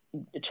then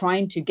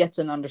trying to get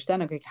an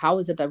understanding, like, how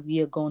is it that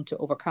we are going to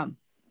overcome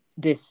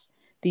these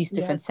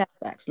different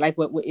setbacks, like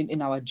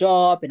in our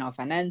job, in our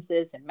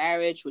finances, in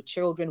marriage, with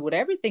children, with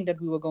everything that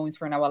we were going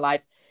through in our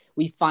life.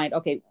 We find,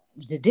 okay,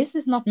 this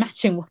is not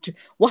matching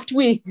what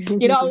we,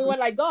 we were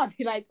like, God,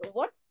 like,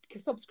 what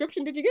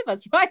subscription did you give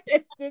us, right?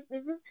 This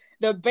is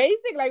the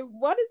basic, like,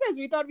 what is this?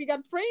 We thought we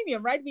got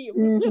premium, right?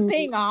 We're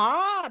paying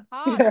hard.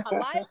 Our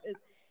life is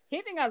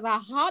hitting us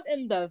hard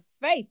in the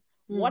face.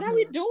 What are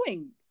we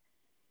doing?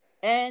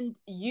 And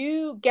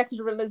you get to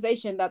the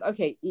realization that,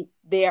 okay,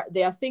 there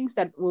are things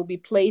that will be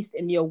placed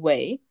in your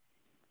way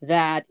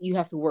that you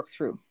have to work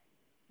through.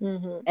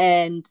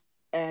 And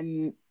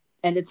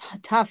it's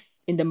tough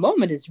in the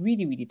moment. It's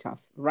really, really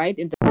tough, right?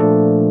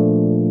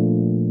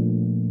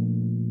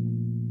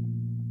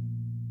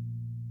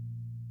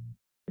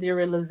 The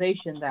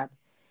realization that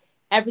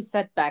every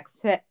setback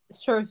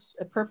serves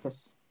a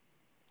purpose,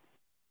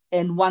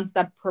 and once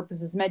that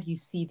purpose is met, you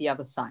see the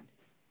other side.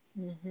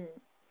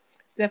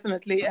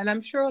 Definitely. And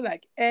I'm sure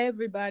like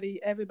everybody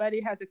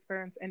has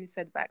experienced any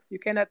setbacks. You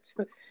cannot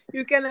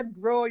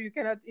grow, you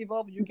cannot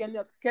evolve, you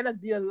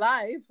cannot be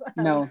alive,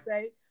 I would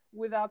say,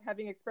 without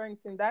having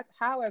experiencing that.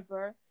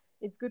 However,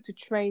 it's good to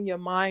train your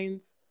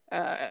mind,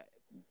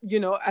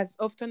 as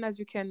often as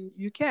you can,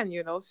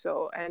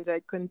 so, and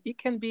it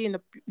can be in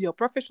your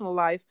professional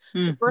life,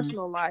 your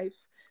personal life,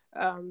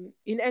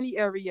 in any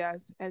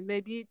areas, and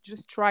maybe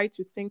just try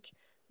to think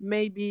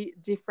maybe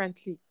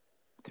differently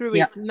through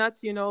it. Not,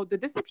 the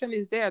deception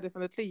is there,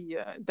 definitely.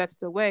 That's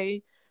the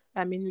way.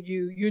 I mean,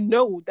 you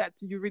know that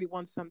you really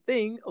want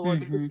something, or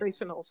the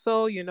frustration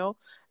also,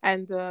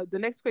 and the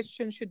next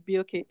question should be,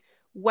 okay,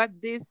 what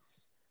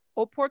this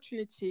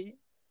opportunity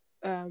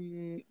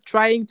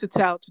trying to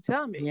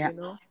tell me,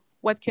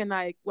 what can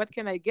I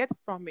get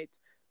from it?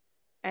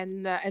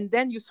 And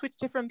then you switch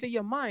differently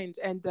your mind,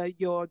 and the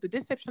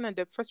deception and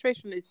the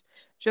frustration is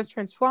just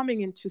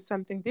transforming into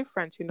something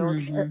different,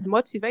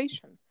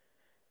 motivation.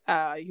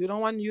 You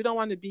don't want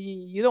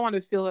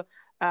to feel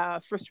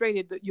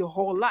frustrated your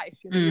whole life.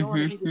 You don't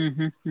want to be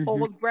this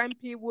old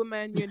grumpy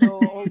woman,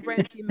 old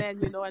grumpy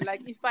man, and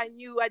like, if I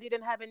knew I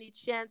didn't have any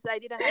chance, I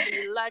didn't have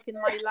any luck in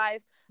my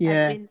life.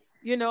 And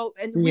we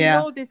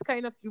know this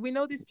kind of, we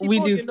know these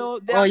people,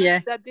 they are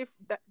not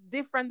that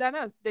different than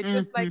us. They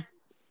just like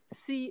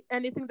see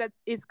anything that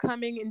is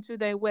coming into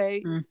their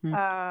way,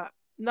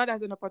 not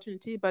as an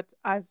opportunity, but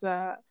as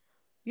a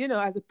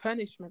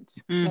punishment.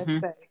 Let's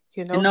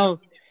say,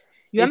 No.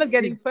 You're not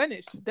getting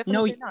punished.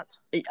 Definitely not.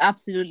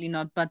 Absolutely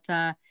not. But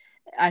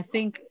I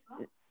think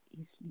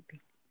he's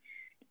sleeping.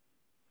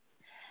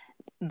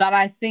 But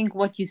I think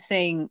what you're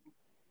saying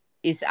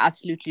is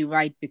absolutely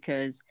right,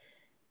 because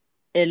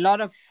a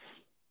lot of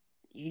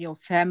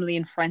family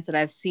and friends that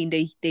I've seen,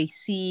 they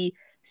see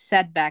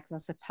setbacks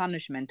as a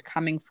punishment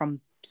coming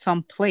from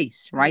some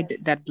place, right?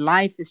 Yes. That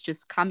life is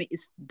just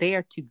is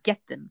there to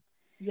get them,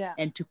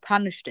 and to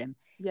punish them,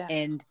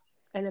 and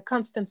a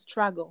constant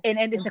struggle, and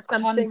it's a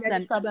constant,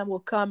 any problem will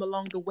come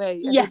along the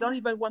way, and they don't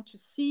even want to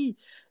see,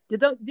 they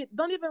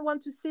don't even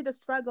want to see the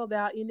struggle they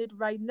are in it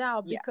right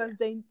now, because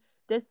they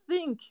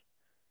think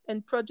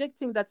and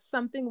projecting that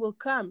something will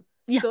come.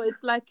 So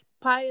it's like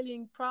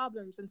piling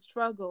problems and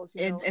struggles,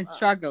 and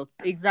struggles.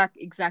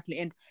 Exactly.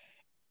 And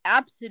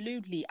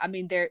absolutely, I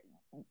mean,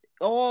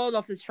 all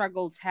of the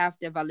struggles have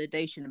their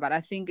validation, but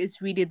I think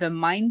it's really the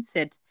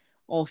mindset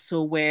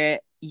also, where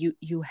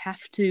you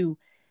have to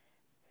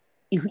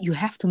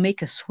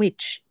make a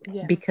switch,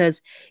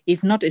 because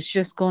if not, it's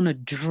just gonna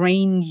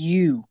drain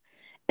you.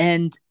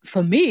 And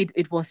for me,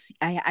 it was,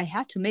 I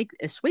had to make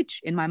a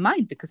switch in my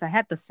mind, because I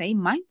had the same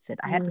mindset.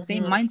 I had the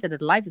same mindset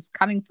that life is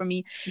coming for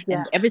me,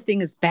 and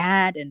everything is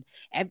bad, and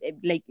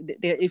like,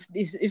 if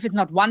it's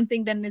not one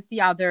thing, then it's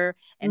the other,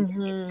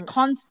 and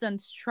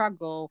constant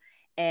struggle.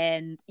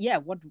 And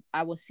what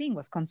I was seeing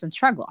was constant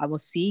struggle. I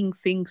was seeing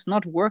things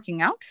not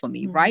working out for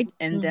me, right?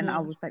 And then I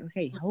was like,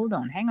 okay, hold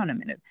on, hang on a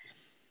minute.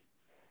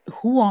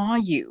 Who are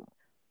you?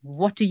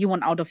 What do you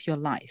want out of your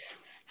life?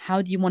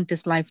 How do you want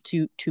this life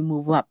to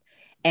move up?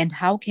 And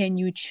how can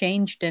you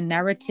change the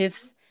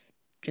narrative?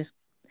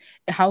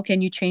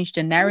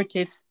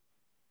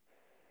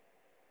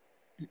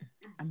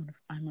 I'm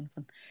on the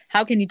phone.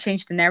 How can you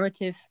change the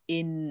narrative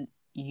in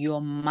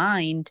your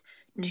mind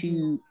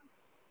to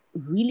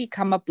really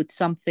come up with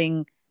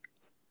something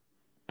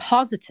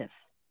positive,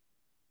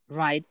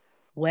 right?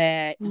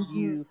 Where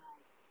you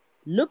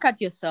look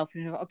at yourself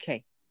and you go,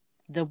 okay,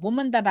 the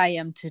woman that I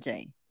am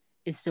today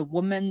is a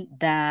woman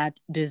that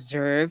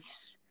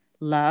deserves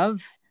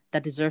love,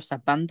 that deserves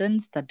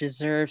abundance, that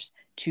deserves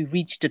to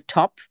reach the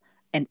top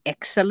and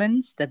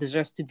excellence, that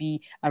deserves to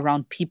be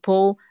around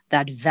people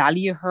that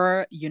value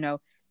her.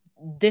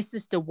 This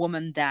is the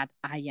woman that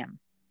I am.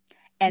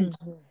 And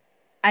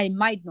I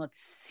might not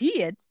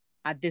see it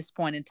at this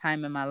point in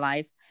time in my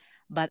life,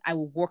 but I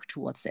will work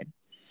towards it.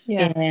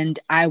 Yes. And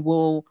I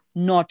will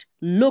not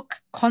look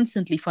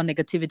constantly for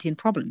negativity and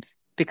problems,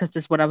 because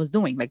that's what I was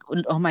doing. Like,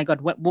 oh my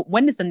God,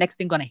 when is the next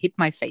thing going to hit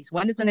my face?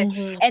 When is the next?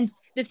 And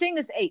the thing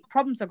is, hey,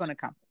 problems are going to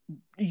come.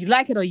 You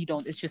like it or you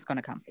don't, it's just going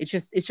to come. It's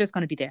just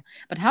going to be there.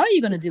 But how are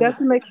you going to do it? It's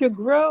there to make you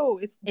grow.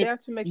 It's there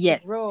to make you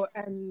grow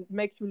and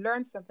make you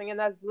learn something. And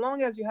as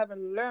long as you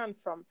haven't learned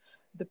from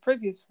the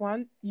previous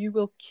one, you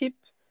will keep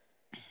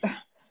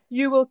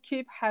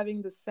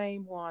having the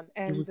same one,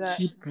 and you will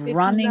keep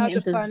running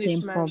into the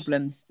same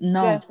problems.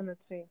 No,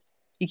 definitely.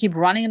 You keep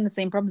running into the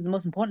same problems. And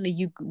most importantly,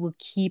 you will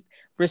keep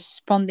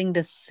responding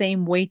the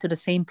same way to the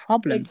same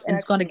problems. Exactly. And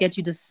it's going to get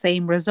you the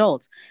same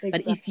results. Exactly.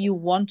 But if you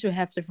want to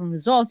have different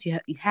results, you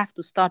have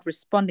to start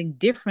responding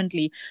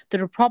differently to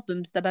the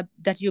problems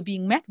that you're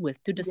being met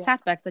with, to the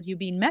setbacks that you're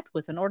being met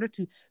with, in order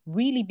to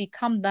really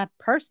become that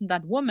person,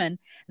 that woman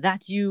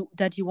that you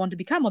want to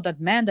become, or that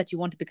man that you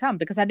want to become.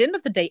 Because at the end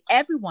of the day,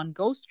 everyone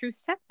goes through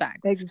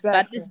setbacks. Exactly.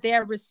 But it's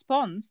their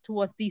response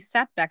towards these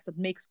setbacks that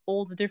makes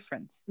all the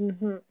difference.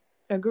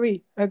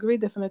 Agree,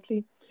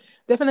 definitely.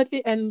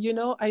 And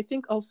I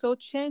think also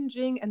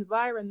changing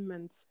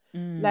environments,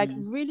 like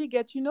really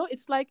get,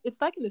 it's like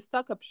in the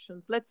stock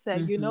options, let's say,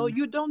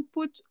 you don't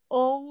put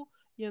all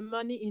your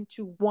money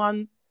into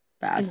one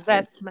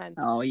investment.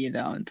 Oh, you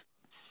don't.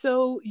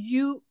 So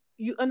you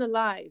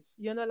analyze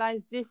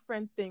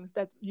different things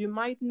that you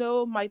might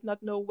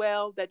not know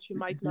well, that you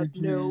might not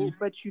know,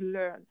 but you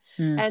learn.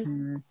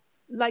 And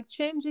like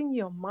changing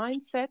your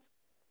mindset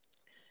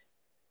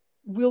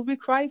will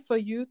require for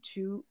you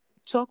to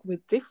talk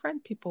with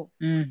different people,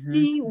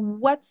 see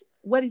what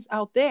is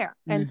out there.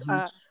 And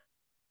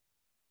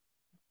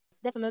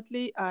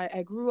definitely,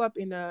 I grew up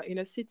in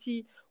a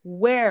city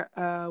where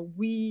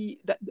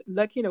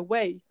like in a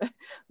way,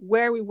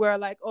 where we were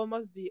like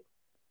almost the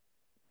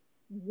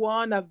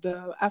one of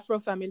the Afro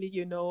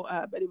family,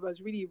 but it was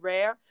really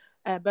rare.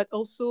 But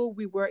also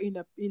we were in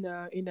a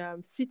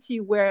city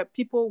where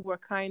people were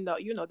kind of,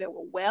 they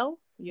were well,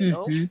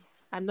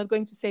 I'm not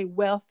going to say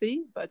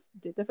wealthy, but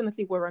they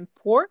definitely weren't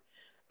poor.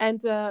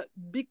 And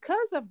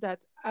because of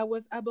that, I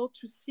was able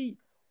to see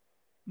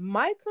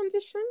my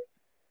condition,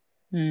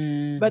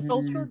 but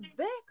also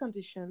their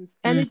conditions.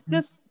 And it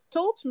just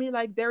told me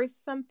like there is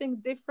something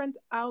different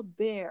out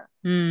there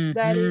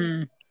that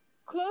is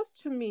close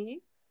to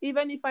me,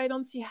 even if I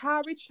don't see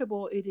how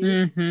reachable it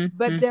is.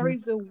 But there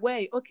is a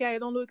way. Okay, I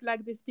don't look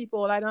like these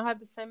people. I don't have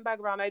the same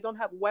background. I don't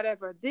have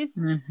whatever. This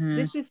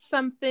is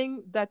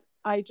something that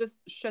I just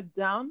shut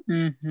down,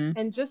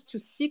 and just to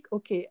seek,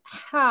 okay,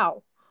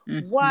 how,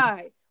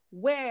 why,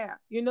 where,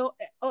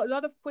 a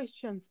lot of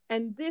questions.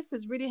 And this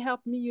has really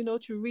helped me,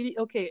 to really,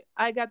 okay,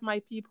 I got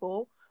my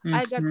people,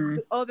 I got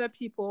the other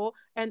people,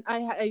 and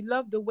I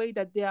love the way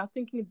that they are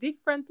thinking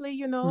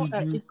differently,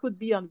 it could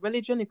be on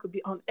religion, it could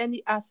be on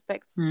any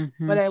aspects.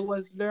 But I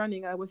was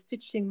learning, I was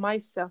teaching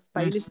myself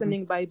by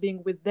listening, by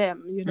being with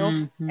them,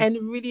 and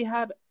really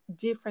have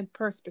different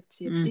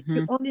perspectives. If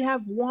you only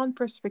have one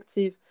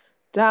perspective,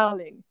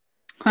 darling,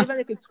 even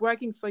if it's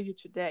working for you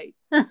today,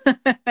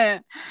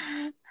 I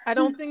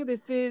don't think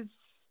this is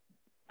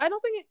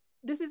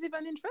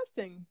even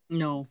interesting.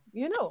 No.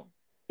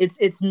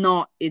 It's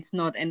not.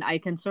 And I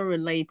can so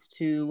relate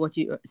to what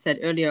you said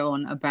earlier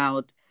on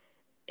about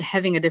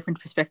having a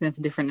different perspective,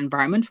 a different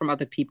environment from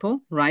other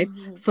people, right?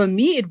 For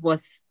me, it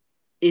was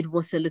a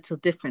little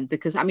different,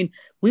 because I mean,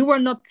 we were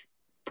not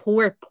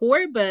poor,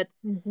 but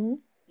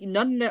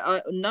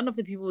none of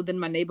the people within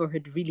my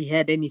neighborhood really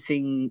had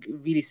anything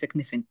really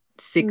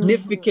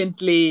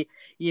significantly,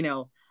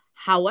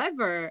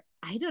 However,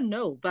 I don't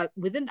know, but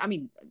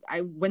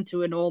I went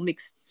to an all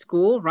mixed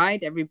school,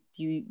 right?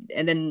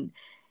 And then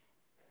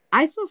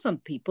I saw some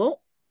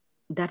people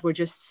that were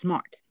just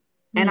smart,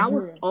 and I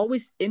was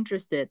always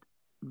interested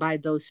by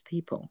those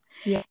people.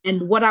 Yeah.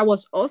 And what I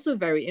was also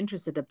very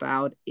interested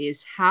about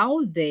is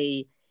how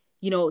they,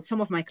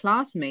 some of my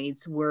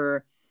classmates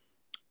were,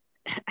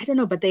 I don't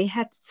know, but they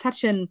had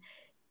such to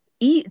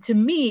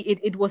me,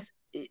 it was,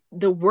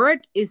 the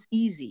word is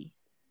easy.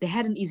 They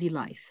had an easy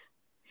life.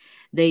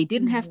 They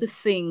didn't have to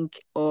think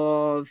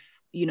of,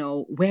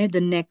 where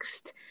the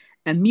next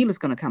meal is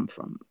going to come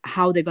from,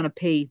 how they're going to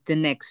pay the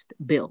next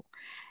bill.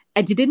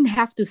 And you didn't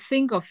have to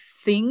think of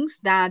things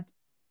that,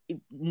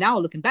 now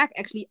looking back,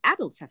 actually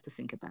adults have to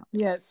think about.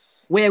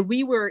 Yes. Where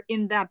we were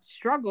in that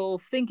struggle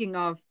thinking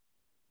of,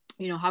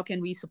 how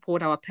can we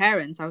support our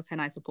parents? How can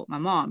I support my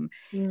mom?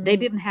 They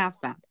didn't have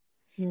that.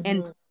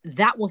 And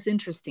that was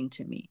interesting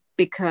to me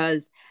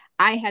because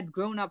I had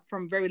grown up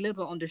from very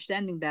little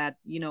understanding that,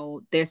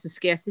 there's a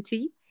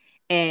scarcity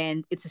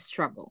and it's a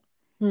struggle.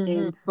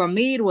 And for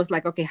me, it was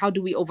like, okay, how do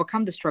we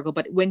overcome the struggle?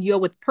 But when you're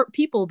with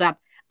people that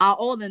are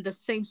all in the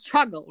same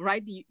struggle,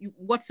 right?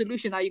 What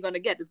solution are you going to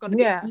get? It's going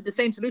to be the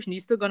same solution.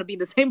 You're still going to be in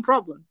the same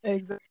problem.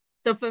 Exactly.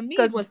 So for me,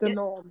 it was the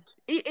norm.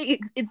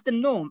 It's the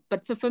norm.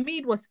 But so for me,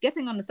 it was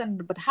getting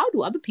understanding. But how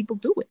do other people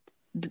do it?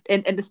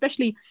 And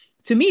especially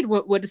to me, it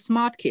were the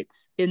smart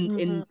kids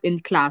in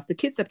class. The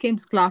kids that came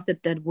to class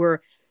that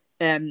were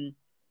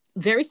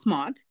very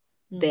smart.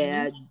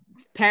 Their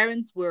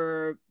parents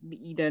were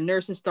either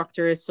nurses,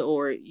 doctors,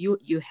 or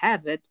you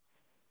have it.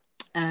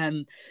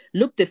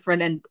 Look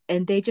different,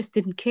 and they just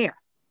didn't care.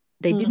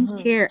 They didn't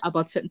care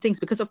about certain things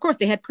because, of course,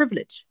 they had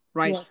privilege,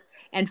 right?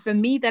 Yes. And for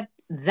me,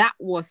 that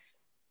was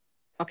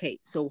okay.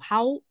 So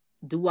how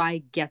do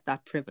I get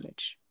that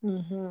privilege?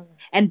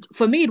 And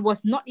for me, it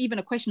was not even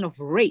a question of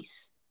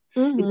race.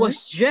 It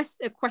was just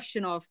a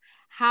question of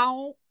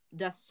how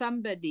does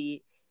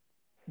somebody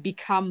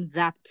become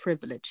that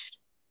privileged?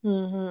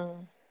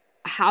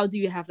 How do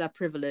you have that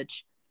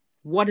privilege?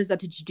 What is that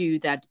to do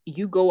that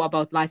you go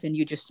about life and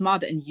you're just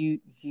smart and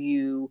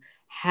you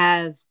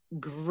have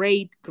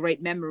great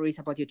memories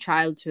about your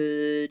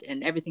childhood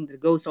and everything that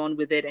goes on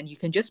with it, and you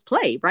can just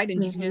play, right?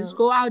 And you can just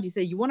go out. You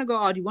say you want to go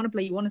out, you want to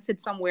play, you want to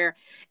sit somewhere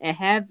and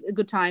have a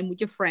good time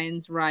with your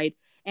friends, right?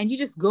 And you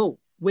just go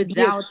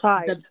without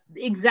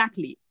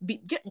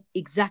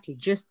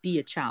just be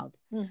a child.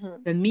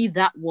 For me,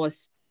 that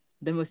was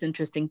the most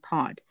interesting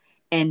part.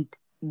 And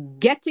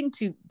getting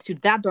to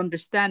that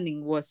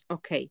understanding was,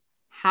 okay,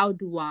 how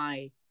do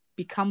I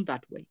become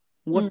that way?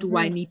 What do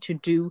I need to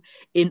do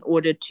in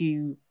order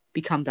to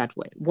become that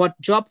way? What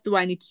jobs do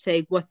I need to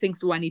take? What things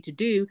do I need to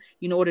do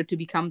in order to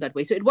become that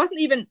way? So it wasn't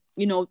even,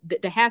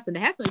 the has and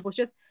the has. It was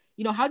just,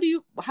 how do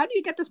you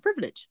get this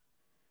privilege?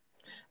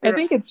 I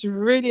think it's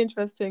really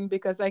interesting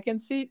because I can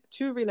see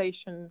two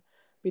relations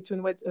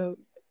between what,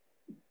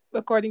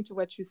 according to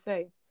what you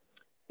say.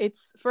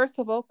 It's, first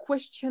of all,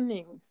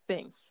 questioning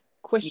things.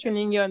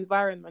 Questioning your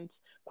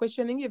environment,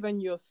 questioning even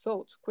your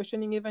thoughts,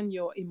 questioning even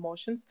your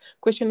emotions,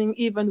 questioning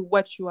even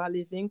what you are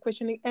living,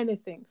 questioning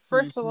anything.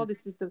 First of all,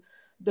 this is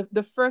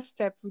the first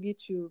step really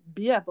to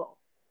be able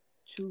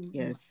to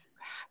get,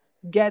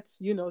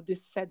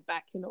 this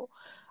setback,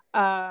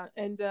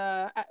 and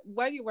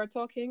while you were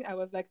talking, I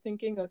was like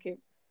thinking, okay,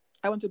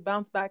 I want to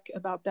bounce back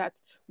about that.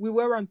 We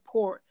were on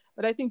poor,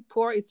 but I think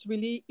poor, it's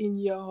really in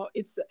your,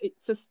 it's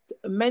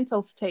a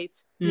mental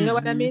state. You know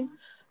what I mean?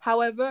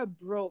 However,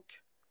 broke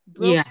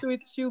to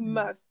its you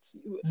must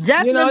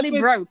definitely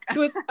broke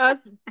to its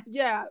us.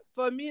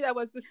 For me, that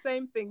was the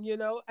same thing,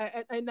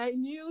 and I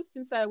knew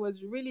since I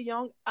was really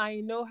young,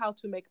 I know how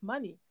to make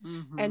money.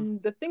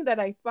 And the thing that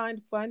I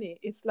find funny,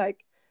 it's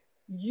like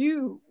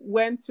you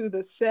went to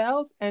the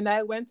sales and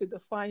I went to the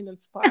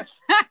finance part.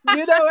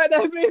 You know what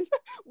I mean?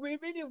 We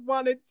really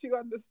wanted to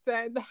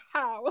understand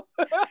how.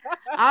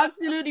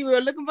 Absolutely. We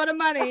were looking for the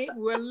money.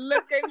 We're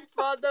looking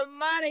for the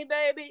money,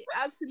 baby.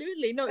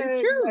 Absolutely. No, it's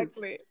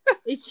exactly. True.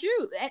 It's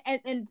true.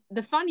 And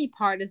the funny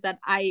part is that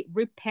I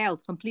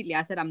repelled completely.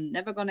 I said, I'm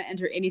never going to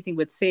enter anything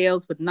with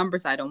sales, with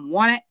numbers. I don't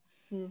want it.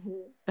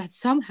 But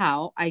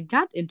somehow I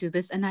got into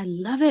this and I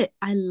love it.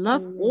 I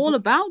love all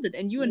about it.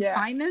 And you in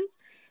finance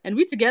and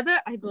we together,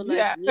 I go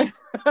like,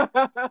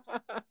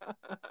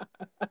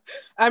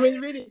 I mean,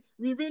 really,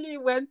 we really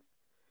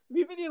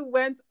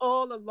went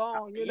all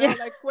along,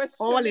 like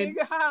questioning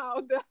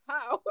how.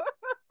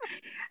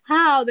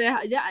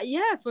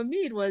 For me,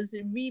 it was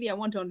really, I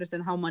want to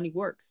understand how money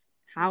works.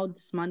 How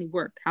does money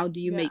work? How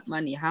do you make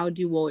money? How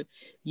do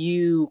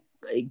you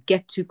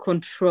get to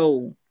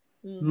control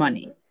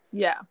money?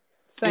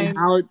 Same. And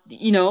how,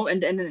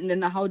 and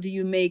then how do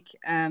you make,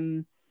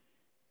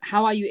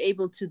 how are you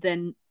able to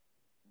then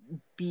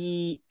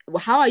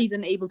how are you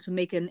then able to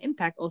make an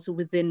impact also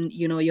within,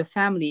 your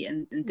family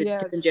and the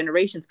different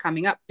generations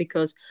coming up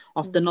because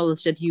of the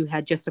knowledge that you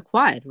had just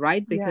acquired,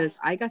 right? Because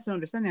I got to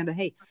understand that,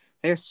 hey,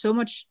 there's so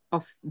much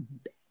of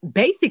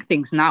basic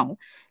things now,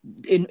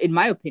 in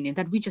my opinion,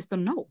 that we just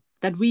don't know.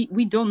 That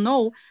we don't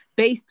know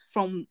based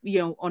from,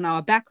 on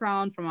our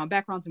background, from our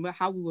backgrounds and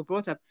how we were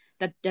brought up,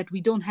 that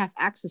we don't have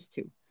access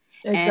to.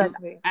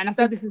 Exactly. And I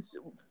think this is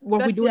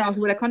what we do now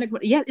with Iconic.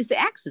 It's the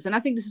access. And I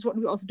think this is what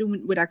we also do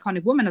with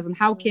Iconic Women, as in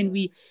how can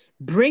we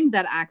bring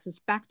that access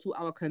back to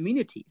our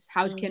communities?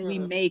 How can we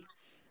make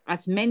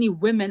as many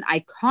women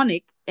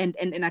iconic? And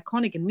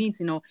iconic, it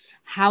means,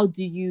 how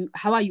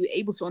are you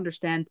able to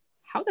understand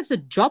how does a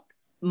job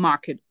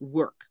market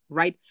work,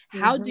 right?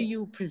 How do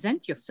you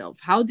present yourself?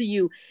 How do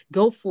you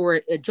go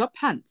for job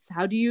hunts?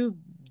 How do you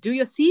do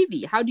your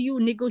CV? How do you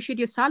negotiate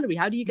your salary?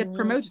 How do you get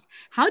promoted?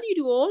 How do you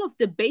do all of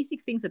the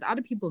basic things that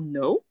other people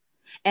know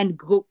and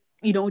go,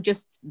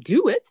 just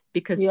do it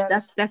because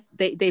that's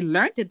they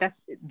learned it,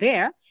 that's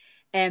there.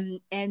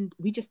 And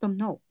we just don't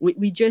know.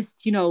 We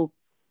just,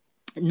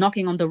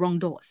 knocking on the wrong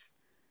doors.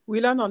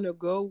 We learn on the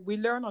go. We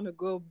learn on the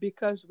go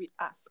because we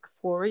ask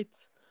for it.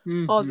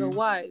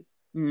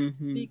 otherwise,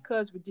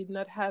 because we did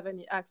not have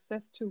any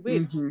access to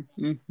it.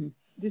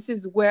 This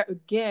is where,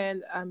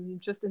 again, I'm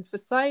just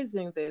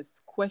emphasizing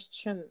this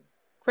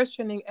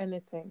questioning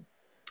anything,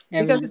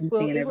 because it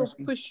will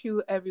push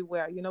you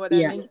everywhere. You know what I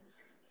mean?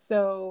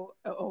 So,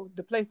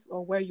 the place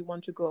or where you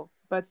want to go.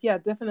 But yeah,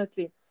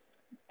 definitely.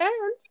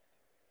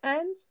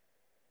 And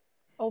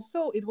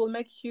also it will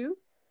make you,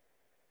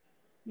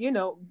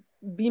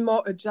 be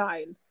more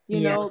agile,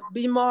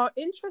 be more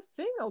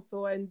interesting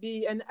also, and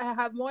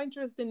have more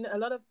interest in a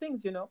lot of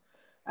things,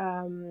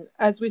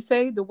 as we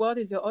say, the world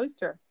is your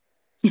oyster.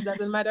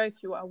 Doesn't matter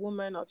if you are a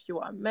woman or if you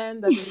are a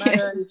man. Doesn't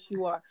matter if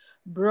you are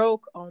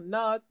broke or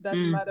not.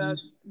 Doesn't matter.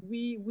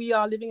 We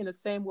are living in the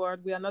same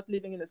world. We are not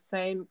living in the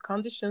same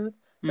conditions,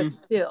 but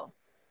still,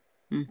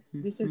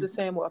 this is the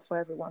same world for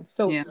everyone.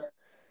 So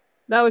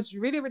that was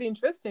really, really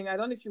interesting. I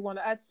don't know if you want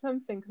to add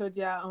something,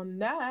 Claudia, on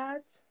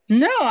that.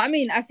 No, I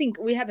mean, I think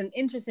we had an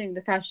interesting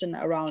discussion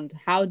around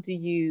how do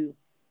you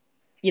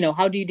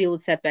deal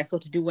with setbacks,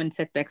 what to do when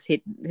setbacks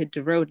hit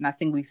the road. And I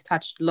think we've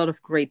touched a lot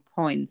of great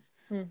points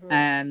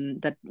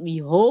that we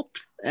hope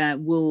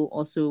will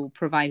also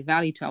provide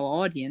value to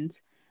our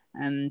audience,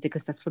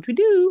 because that's what we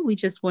do. We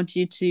just want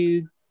you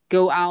to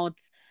go out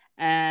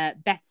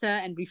better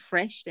and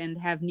refreshed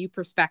and have new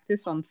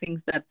perspectives on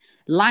things that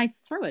life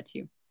throw at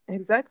you.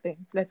 Exactly.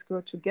 Let's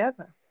grow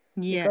together.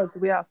 Yes. Because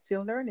we are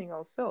still learning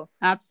also.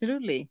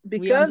 Absolutely.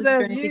 Because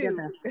of you.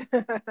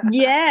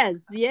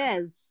 Yes.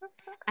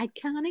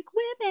 Iconic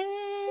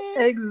women.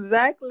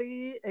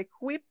 Exactly.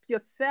 Equip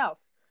yourself.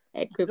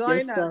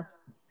 Join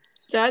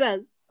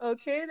us.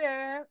 Okay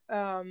there.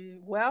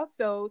 Well,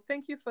 so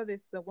thank you for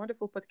this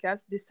wonderful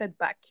podcast, The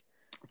Setback.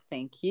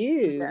 Thank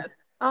you.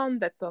 Yes, on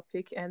that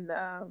topic. And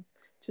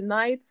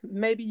tonight,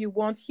 maybe you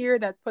won't hear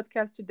that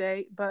podcast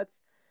today, but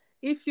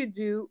if you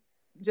do,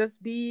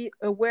 just be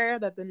aware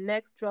that the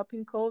next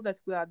dropping call that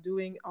we are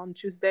doing on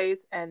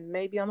Tuesdays and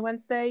maybe on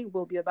Wednesday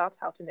will be about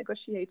how to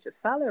negotiate your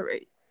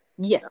salary.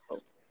 Yes. So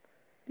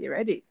be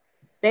ready.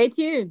 Stay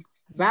tuned.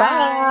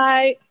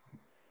 Bye.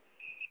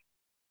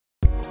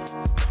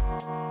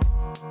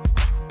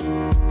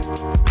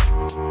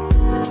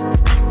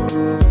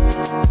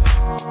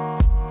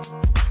 Bye.